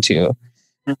listen to,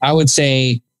 I would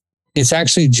say it's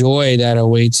actually joy that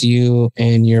awaits you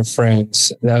and your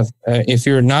friends. If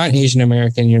you're not Asian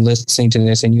American, you're listening to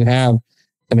this and you have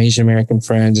some Asian American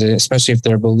friends, especially if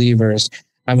they're believers,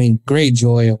 I mean, great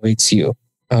joy awaits you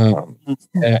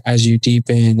as you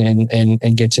deepen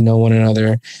and get to know one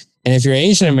another. And if you're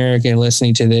Asian American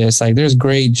listening to this, like there's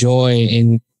great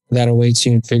joy that awaits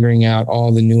you in figuring out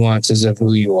all the nuances of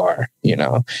who you are,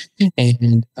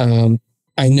 and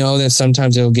I know that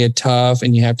sometimes it'll get tough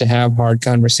and you have to have hard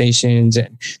conversations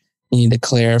and you need to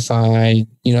clarify,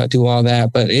 do all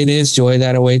that, but it is joy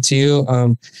that awaits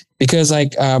you. Because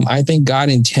I think God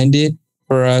intended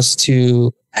for us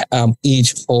to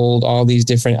each hold all these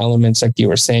different elements, like you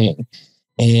were saying.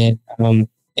 And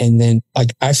then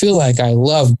I feel like I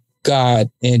love God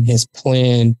and his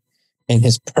plan and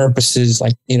his purposes,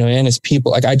 and his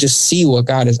people. I just see what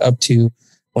God is up to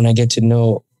when I get to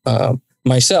know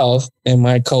myself and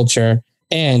my culture.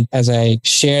 And as I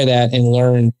share that and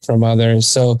learn from others.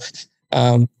 So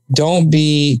don't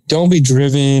be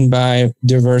driven by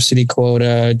diversity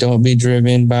quota. Don't be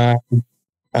driven by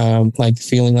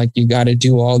feeling like you got to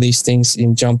do all these things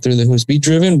and jump through the hoops. Be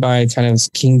driven by kind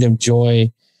of kingdom joy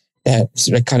that's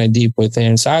kind of deep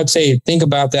within. So I would say, think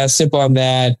about that, sip on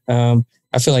that.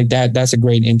 I feel like that's a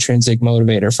great intrinsic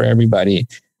motivator for everybody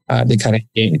to kind of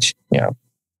engage. Yeah.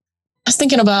 I was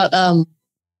thinking about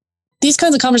these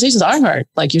kinds of conversations are hard,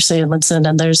 like you're saying, Linson,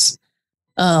 and there's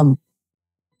and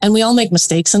we all make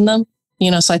mistakes in them,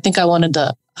 so I think I wanted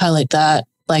to highlight that,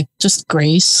 like just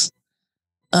grace,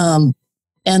 and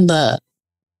that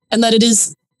it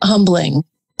is humbling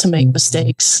to make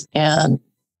mistakes and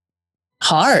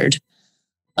hard.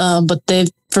 But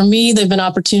for me, they've been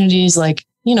opportunities like,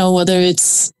 whether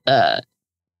it's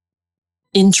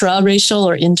intra-racial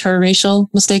or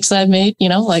interracial mistakes that I've made,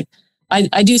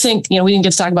 I do think, we didn't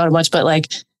get to talk about it much, but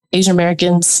Asian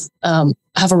Americans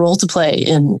have a role to play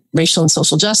in racial and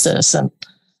social justice and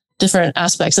different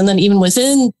aspects. And then even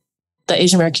within the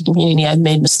Asian American community, I've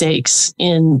made mistakes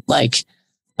in like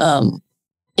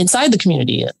inside the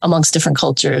community amongst different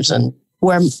cultures, and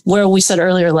where we said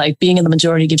earlier, like being in the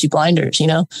majority gives you blinders,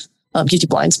 gives you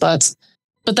blind spots.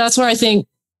 But that's where I think,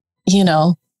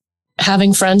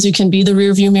 having friends who can be the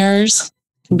rear view mirrors,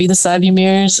 can be the side view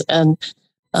mirrors, and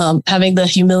having the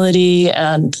humility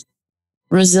and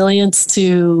resilience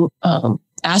to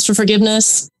ask for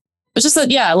forgiveness. But just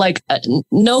that, like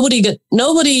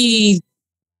nobody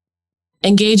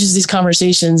engages these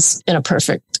conversations in a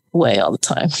perfect way all the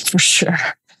time, for sure.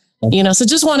 So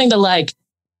just wanting to like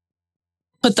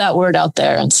put that word out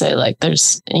there and say like,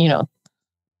 there's,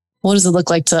 what does it look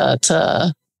like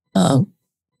to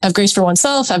have grace for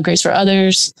oneself, have grace for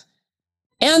others,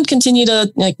 and continue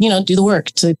to do the work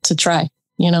to try,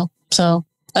 So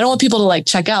I don't want people to like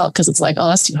check out because it's like, oh,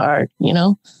 that's too hard,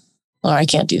 or I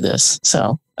can't do this.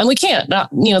 So, and we can't,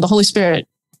 the Holy Spirit,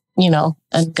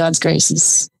 and God's grace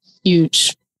is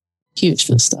huge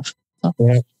for this stuff. So.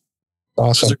 Yeah.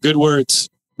 Awesome. Those are good words.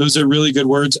 Those are really good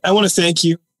words. I want to thank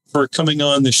you for coming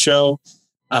on the show,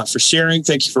 for sharing.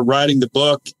 Thank you for writing the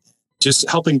book, just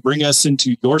helping bring us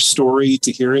into your story,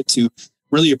 to hear it, to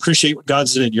really appreciate what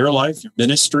God's done in your life, your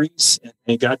ministries, and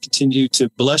may God continue to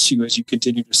bless you as you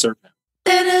continue to serve Him.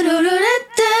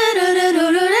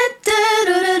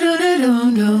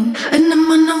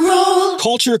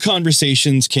 Culture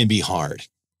conversations can be hard.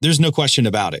 There's no question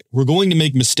about it. We're going to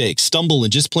make mistakes, stumble,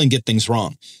 and just plain get things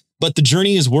wrong. But the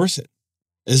journey is worth it.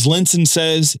 As Linson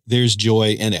says, there's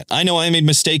joy in it. I know I made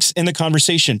mistakes in the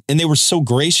conversation, and they were so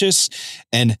gracious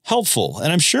and helpful.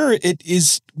 And I'm sure it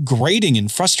is grating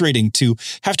and frustrating to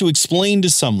have to explain to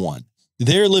someone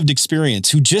their lived experience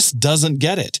who just doesn't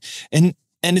get it. And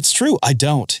it's true. I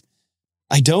don't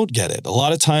get it. A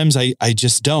lot of times I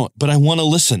just don't, but I want to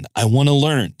listen. I want to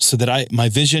learn so that my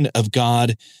vision of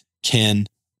God can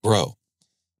grow.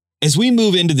 As we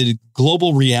move into the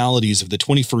global realities of the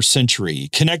 21st century,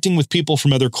 connecting with people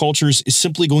from other cultures is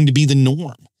simply going to be the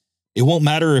norm. It won't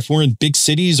matter if we're in big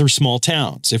cities or small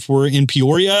towns, if we're in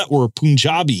Peoria or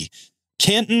Punjabi,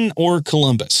 Canton or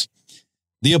Columbus.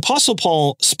 The Apostle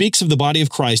Paul speaks of the body of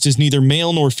Christ as neither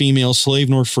male nor female, slave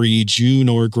nor free, Jew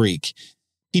nor Greek.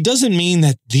 He doesn't mean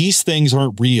that these things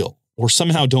aren't real or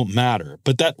somehow don't matter,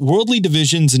 but that worldly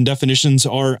divisions and definitions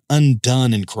are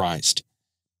undone in Christ.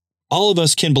 All of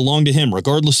us can belong to Him,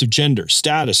 regardless of gender,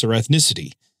 status, or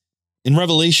ethnicity. In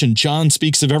Revelation, John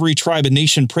speaks of every tribe and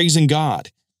nation praising God.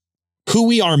 Who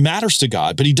we are matters to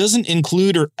God, but He doesn't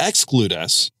include or exclude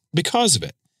us because of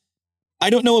it. I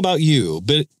don't know about you,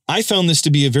 but I found this to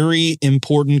be a very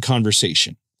important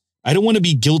conversation. I don't want to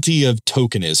be guilty of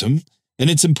tokenism, and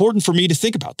it's important for me to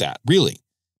think about that, really.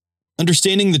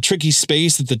 Understanding the tricky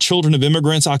space that the children of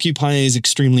immigrants occupy is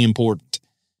extremely important.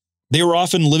 They are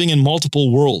often living in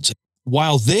multiple worlds.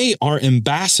 While they are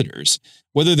ambassadors,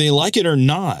 whether they like it or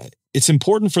not, it's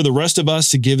important for the rest of us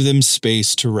to give them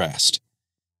space to rest.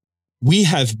 We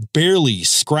have barely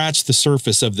scratched the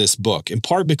surface of this book, in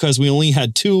part because we only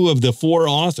had 2 of the 4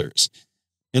 authors.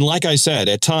 And like I said,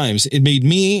 at times it made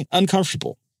me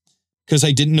uncomfortable because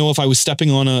I didn't know if I was stepping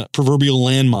on a proverbial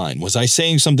landmine. Was I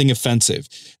saying something offensive?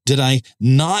 Did I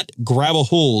not grab a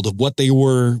hold of what they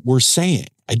were saying?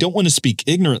 I don't want to speak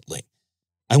ignorantly.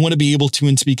 I want to be able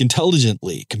to speak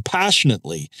intelligently,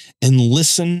 compassionately, and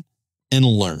listen and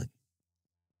learn.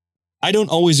 I don't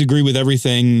always agree with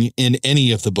everything in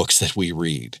any of the books that we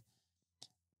read.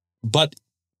 But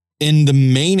in the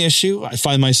main issue, I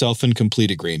find myself in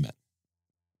complete agreement.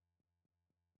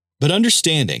 But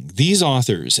understanding these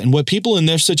authors and what people in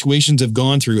their situations have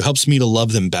gone through helps me to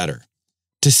love them better.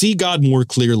 To see God more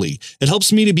clearly, it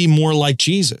helps me to be more like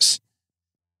Jesus.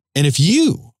 And if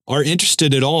you are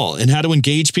interested at all in how to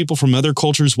engage people from other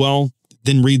cultures, well,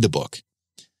 then read the book.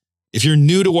 If you're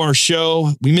new to our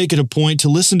show, we make it a point to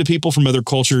listen to people from other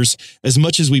cultures as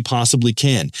much as we possibly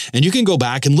can. And you can go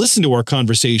back and listen to our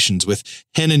conversations with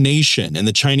Henna Nation and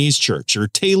the Chinese church, or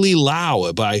Taili Lau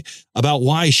about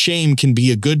why shame can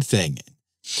be a good thing,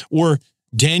 or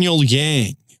Daniel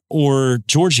Yang, or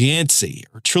George Yancey,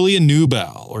 or Trillia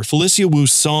Newbell, or Felicia Wu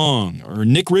Song, or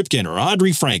Nick Ripken, or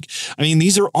Audrey Frank. I mean,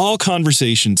 these are all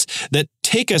conversations that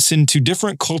take us into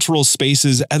different cultural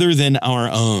spaces other than our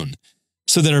own,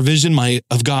 so that our vision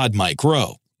of God might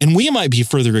grow. And we might be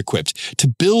further equipped to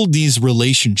build these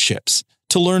relationships,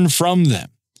 to learn from them,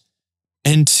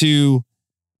 and to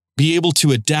be able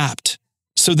to adapt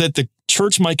so that the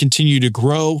church might continue to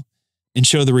grow and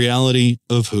show the reality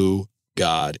of who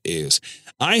God is.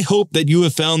 I hope that you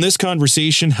have found this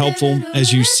conversation helpful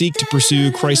as you seek to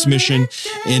pursue Christ's mission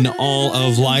in all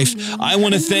of life. I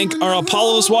want to thank our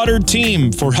Apollos Watered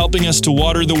team for helping us to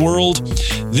water the world.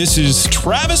 This is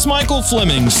Travis Michael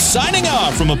Fleming signing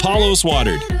off from Apollos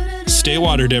Watered. Stay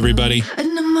watered, everybody.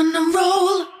 And I'm on a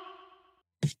roll.